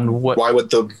depending on what. Why would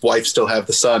the wife still have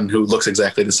the son who looks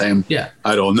exactly the same? Yeah.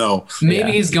 I don't know.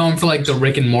 Maybe he's going for like the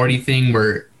Rick and Morty thing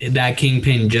where that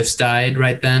Kingpin just died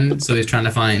right then. So he's trying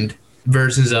to find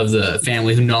versions of the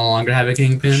family who no longer have a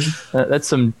Kingpin. That's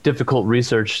some difficult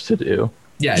research to do.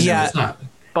 Yeah, Yeah. no, it's not.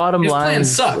 Bottom His line, plan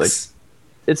sucks. like,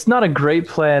 it's not a great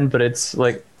plan, but it's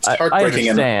like I heartbreaking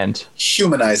and understand.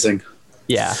 humanizing.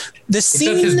 Yeah. The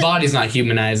Except his scene. body's not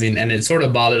humanizing, and it sort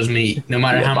of bothers me no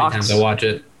matter Yeah, how many box. times I watch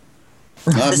it.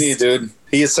 Not me, dude.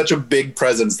 He is such a big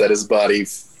presence that his body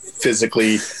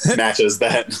physically matches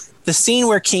that. The scene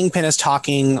where Kingpin is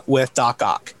talking with Doc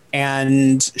Ock,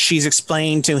 and she's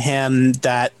explaining to him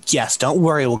that, yes, don't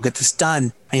worry, we'll get this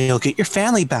done, and you'll get your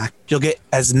family back. You'll get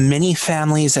as many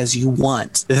families as you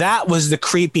want. That was the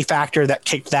creepy factor that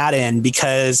kicked that in,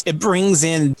 because it brings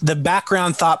in the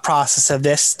background thought process of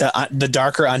this, the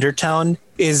darker undertone,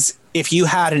 is if you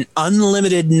had an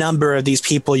unlimited number of these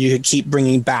people you could keep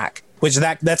bringing back, which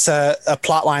that's a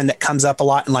plot line that comes up a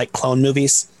lot in like clone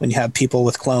movies when you have people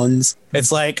with clones.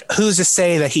 It's like, who's to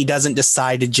say that he doesn't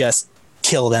decide to just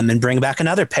kill them and bring back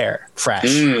another pair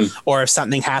fresh? Or if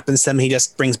something happens to them, he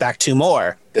just brings back two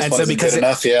more. This one isn't good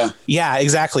enough, yeah. Yeah,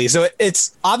 exactly. So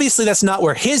it's obviously that's not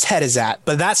where his head is at,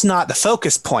 but that's not the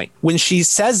focus point. When she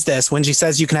says this, when she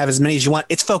says you can have as many as you want,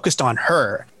 it's focused on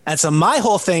her. And so my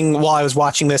whole thing while I was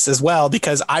watching this as well,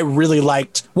 because I really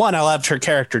liked, one, I loved her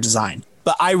character design,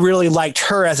 but I really liked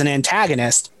her as an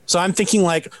antagonist. So I'm thinking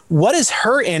like, what is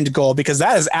her end goal? Because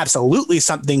that is absolutely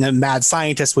something a mad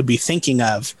scientist would be thinking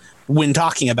of when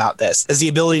talking about this, is the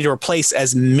ability to replace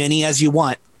as many as you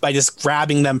want by just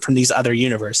grabbing them from these other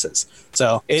universes.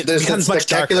 So it There's becomes that much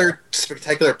darker.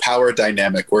 spectacular power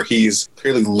dynamic where he's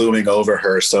clearly looming over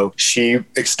her. So she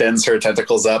extends her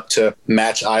tentacles up to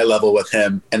match eye level with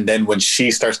him. And then when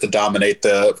she starts to dominate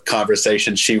the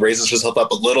conversation, she raises herself up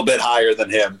a little bit higher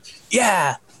than him.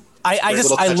 Yeah. I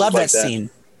little touches love like that scene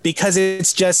because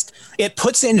it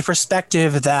puts into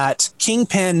perspective that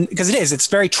Kingpin, because it's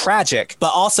very tragic,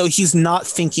 but also he's not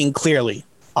thinking clearly,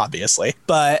 obviously,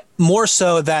 but more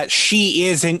so that she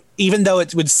isn't, even though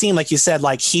it would seem like you said,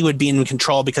 like he would be in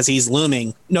control because he's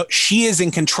looming. No, she is in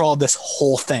control of this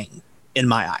whole thing in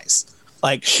my eyes.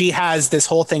 Like she has this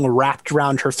whole thing wrapped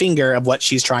around her finger of what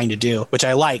she's trying to do, which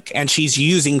I like. And she's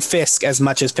using Fisk as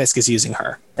much as Fisk is using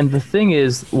her. And the thing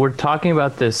is, we're talking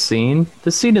about this scene.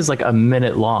 This scene is like a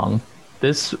minute long.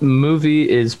 This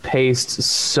movie is paced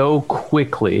so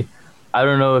quickly. I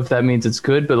don't know if that means it's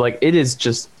good, but like it is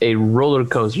just a roller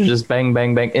coaster, just bang,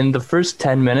 bang, bang. In the first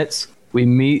 10 minutes, we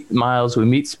meet Miles, we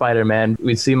meet Spider-Man.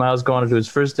 We see Miles go on to his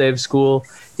first day of school.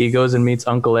 He goes and meets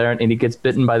Uncle Aaron, and he gets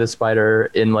bitten by the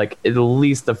spider in like at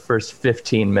least the first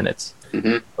 15 minutes.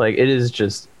 Like it is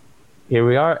just, here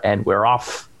we are, and we're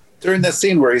off. During that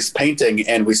scene where he's painting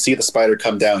and we see the spider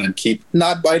come down and keep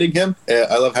not biting him,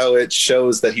 I love how it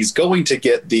shows that he's going to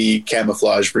get the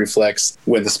camouflage reflex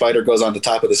when the spider goes on the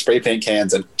top of the spray paint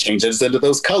cans and changes into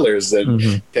those colors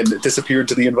and can disappear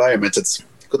into the environment. It's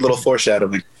good little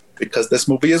foreshadowing because this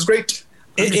movie is great.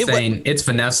 I'm just saying, it's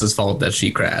Vanessa's fault that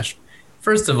she crashed.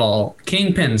 First of all,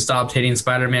 Kingpin stopped hitting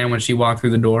Spider-Man when she walked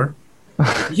through the door.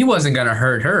 He wasn't going to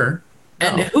hurt her.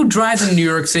 And who drives in New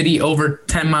York City over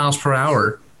 10 miles per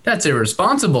hour? That's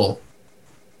irresponsible.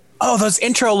 Oh, those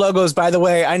intro logos, by the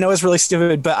way, I know it's really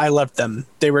stupid, but I loved them.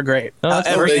 They were great.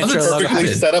 Every They intro logo.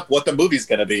 perfectly set up what the movie's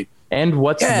going to be. And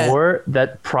what's more,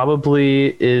 that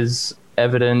probably is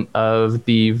evident of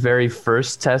the very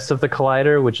first test of the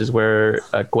collider, which is where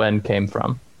Gwen came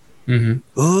from. Ooh,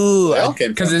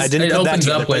 Because I didn't it put that opens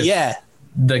together, up but with yeah.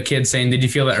 the kid saying, "Did you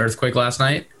feel that earthquake last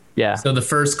night?" Yeah. So the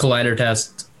first collider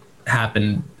test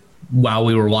happened while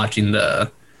we were watching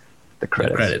the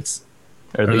credits.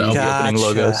 Or the opening Gotcha.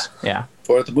 logos. Yeah.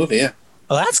 For the movie, yeah.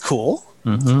 Oh, that's cool.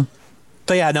 Mm-hmm.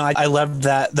 But yeah, no, I loved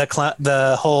that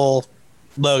the whole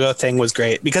logo thing was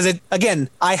great because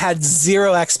I had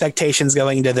zero expectations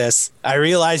going into this. I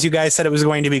realized you guys said it was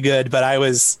going to be good, but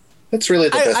That's really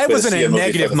the best I way was to in see a movie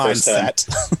negative for the first time.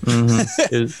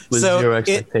 mindset. It was So zero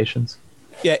expectations.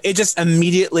 Yeah, it just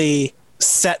immediately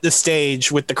set the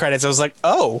stage with the credits. I was like,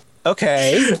 oh,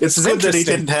 okay. It's This is good that he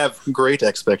interesting. didn't have great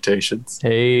expectations.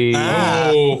 Hey,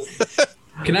 Oh.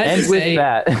 Can I and just with say,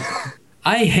 that,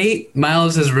 I hate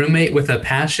Miles' roommate with a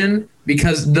passion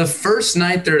because the first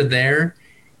night they're there,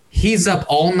 he's up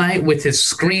all night with his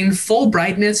screen full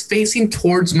brightness facing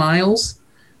towards Miles.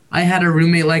 I had a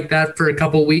roommate like that for a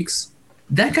couple weeks.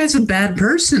 That guy's a bad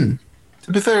person.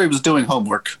 To be fair, he was doing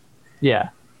homework. yeah,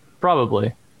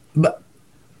 probably. But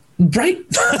right,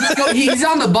 he's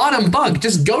on the bottom bunk.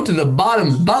 Just go to the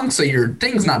bottom bunk so your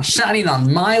thing's not shining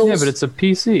on Miles. Yeah, but it's a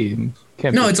PC.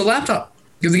 Can't no, be- it's a laptop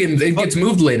because it gets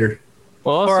moved later.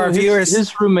 Well, also, our viewers-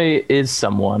 his roommate is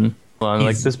someone. Like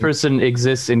He's- this person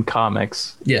exists in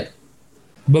comics. Yeah,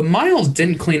 but Miles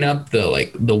didn't clean up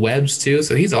the webs too,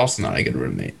 so he's also not a good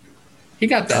roommate. He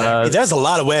got that. He does a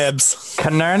lot of webs.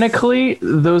 Canonically,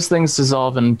 those things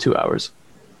dissolve in 2 hours.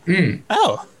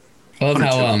 Oh, I love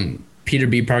how Peter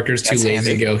B. Parker's too That's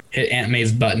lazy to handy. go hit Aunt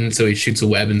May's button, so he shoots a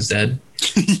web instead.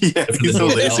 Yeah, he's so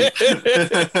lazy.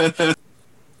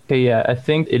 Okay, yeah, I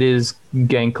think it is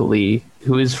Gank Lee,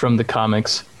 who is from the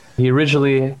comics. He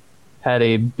originally had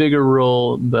a bigger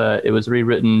role, but it was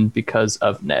rewritten because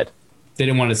of Ned. They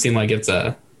didn't want to seem like it's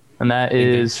a. And that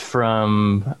is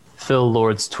from Phil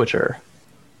Lord's Twitter.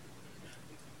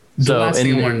 The last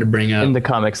thing I wanted to bring up. in the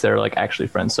comics, they're like actually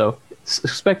friends. So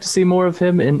expect to see more of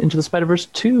him in Into the Spider-Verse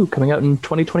 2 coming out in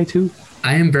 2022.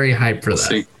 I am very hyped for that.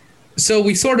 See. So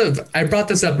I brought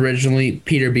this up originally,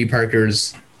 Peter B.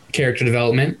 Parker's character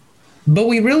development, but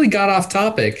we really got off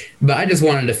topic. But I just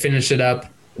wanted to finish it up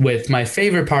with my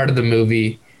favorite part of the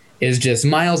movie is just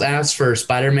Miles asks for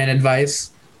Spider-Man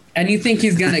advice, and you think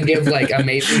he's gonna give like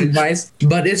amazing advice,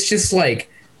 but it's just like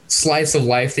slice of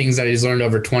life things that he's learned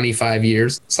over 25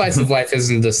 years. Slice of life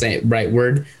isn't the same right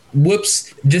word.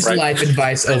 Whoops, just Right. life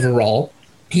advice overall.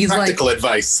 He's Practical like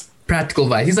advice. practical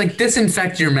advice. He's like,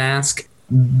 disinfect your mask.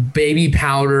 Baby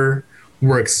powder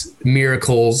works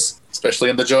miracles. Especially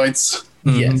in the joints.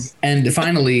 Yes. And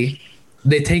finally,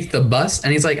 they take the bus,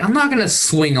 and he's like, I'm not going to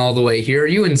swing all the way here. Are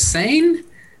you insane?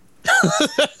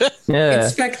 Yeah,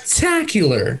 It's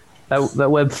spectacular. that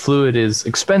web fluid is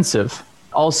expensive.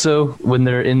 Also, when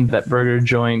they're in that burger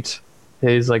joint,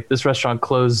 he's like, this restaurant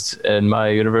closed in my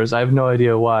universe. I have no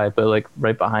idea why, but like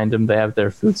right behind him, they have their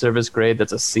food service grade.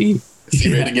 That's a C.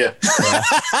 C rating, yeah.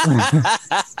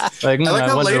 Like, I like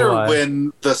how wonder later why.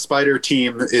 when the spider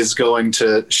team is going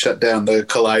to shut down the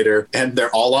collider and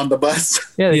they're all on the bus.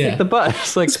 Yeah, they Yeah. take the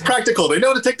bus. Like, It's practical. They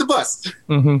know to take the bus.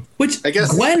 Which I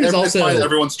guess Gwen is it's also. fine.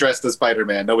 Everyone's dressed as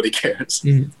Spider-Man. Nobody cares.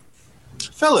 Mhm.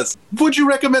 Fellas, would you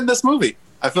recommend this movie?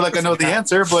 I feel like I know the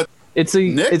answer, but it's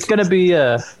Nick? gonna be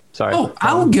sorry. Oh,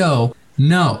 I'll go.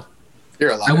 No,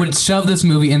 you're a liar. I would shove this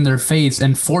movie in their face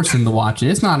and force them to watch it.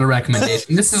 It's not a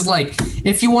recommendation. This is like,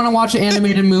 if you want to watch an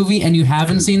animated movie and you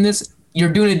haven't seen this, you're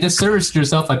doing a disservice to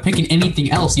yourself by picking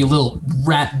anything else, you little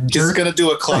rat Just jerk. gonna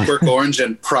do a Clockwork Orange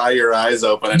and pry your eyes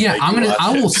open. And Yeah, make you watch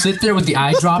I will it. sit there with the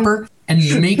eyedropper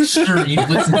and make sure you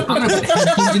listen. I'm gonna put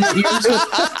headphones in your ears.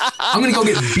 I'm gonna go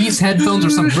get Beats headphones or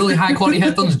some really high quality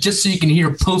headphones just so you can hear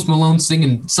Post Malone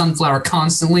singing Sunflower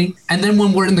constantly. And then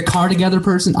when we're in the car together,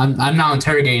 I'm now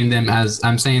interrogating them as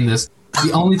I'm saying this.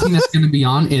 The only thing that's gonna be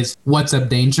on is What's Up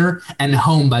Danger and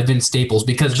Home by Vince Staples,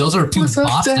 because those are two What's Up,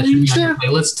 bops that should be on your Danger?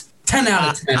 playlist. 10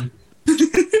 out of 10.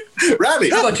 Robbie.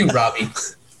 How about you, Robbie?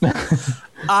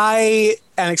 I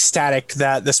am ecstatic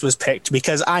that this was picked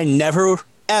because I never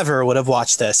ever would have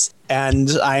watched this, and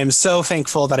I am so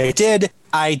thankful that I did.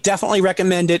 I definitely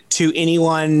recommend it to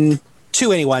anyone.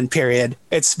 Period.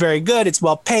 It's very good. It's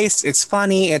well paced. It's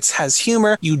funny. It has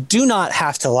humor. You do not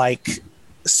have to like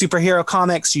superhero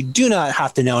comics. You do not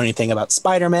have to know anything about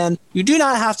Spider-Man. You do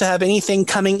not have to have anything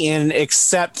coming in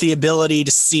except the ability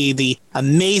to see the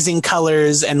amazing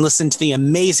colors and listen to the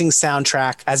amazing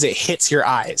soundtrack as it hits your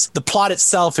eyes. The plot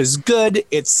itself is good.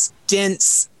 It's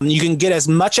dense. You can get as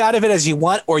much out of it as you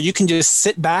want, or you can just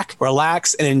sit back,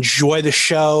 relax, and enjoy the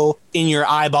show in your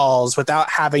eyeballs without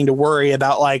having to worry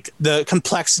about like the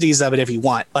complexities of it if you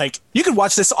want. Like, you could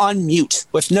watch this on mute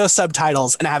with no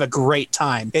subtitles and have a great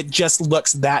time. It just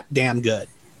looks that damn good.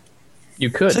 You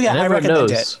could. So, yeah, I Never recommend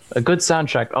knows. A good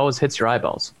soundtrack always hits your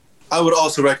eyeballs. I would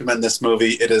also recommend this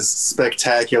movie. It is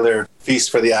spectacular.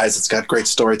 Feast for the eyes. It's got great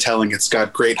storytelling. It's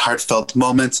got great heartfelt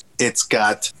moments. It's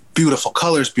got beautiful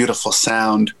colors, beautiful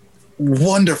sound,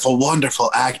 wonderful,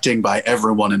 wonderful acting by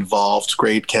everyone involved.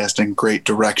 Great casting, great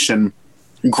direction,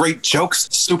 great jokes,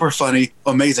 super funny,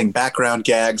 amazing background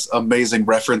gags, amazing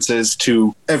references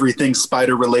to everything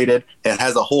spider related. It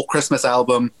has a whole Christmas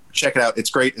album. Check it out. It's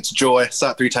great. It's joy.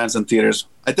 Saw it 3 times in theaters.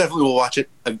 I definitely will watch it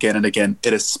again and again.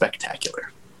 It is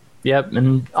spectacular. Yep,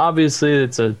 and obviously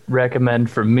it's a recommend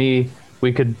for me.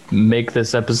 We could make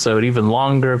this episode even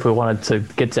longer if we wanted to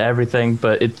get to everything,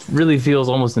 but it really feels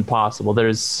almost impossible.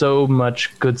 There's so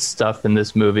much good stuff in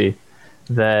this movie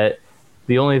that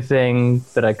the only thing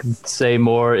that I can say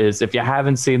more is if you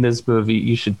haven't seen this movie,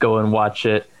 you should go and watch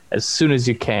it as soon as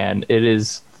you can. It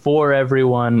is for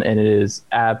everyone, and it is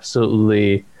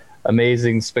absolutely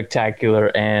amazing,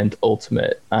 spectacular, and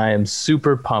ultimate. I am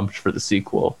super pumped for the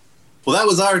sequel. Well, that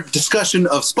was our discussion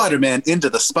of Spider-Man Into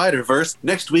the Spider-Verse.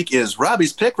 Next week is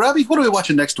Robbie's pick. Robbie, what are we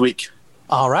watching next week?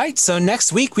 All right, so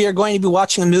next week we are going to be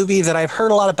watching a movie that I've heard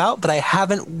a lot about, but I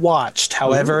haven't watched.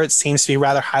 However, it seems to be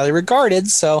rather highly regarded,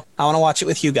 so I want to watch it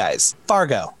with you guys.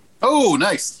 Fargo. Oh,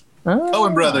 nice.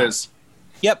 Coen Brothers.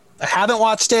 Yep, I haven't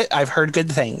watched it. I've heard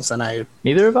good things, and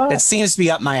Neither have I. it seems to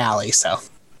be up my alley, so.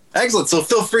 Excellent. So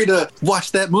feel free to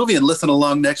watch that movie and listen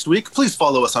along next week. Please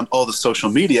follow us on all the social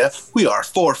media. We are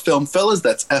 4 Film Fellas.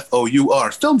 That's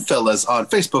FOUR Film Fellas on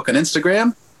Facebook and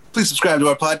Instagram. Please subscribe to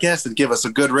our podcast and give us a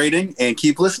good rating and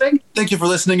keep listening. Thank you for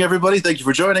listening, everybody. Thank you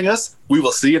for joining us. We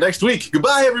will see you next week.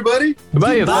 Goodbye, everybody.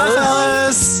 Goodbye, Bye,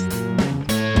 fellas!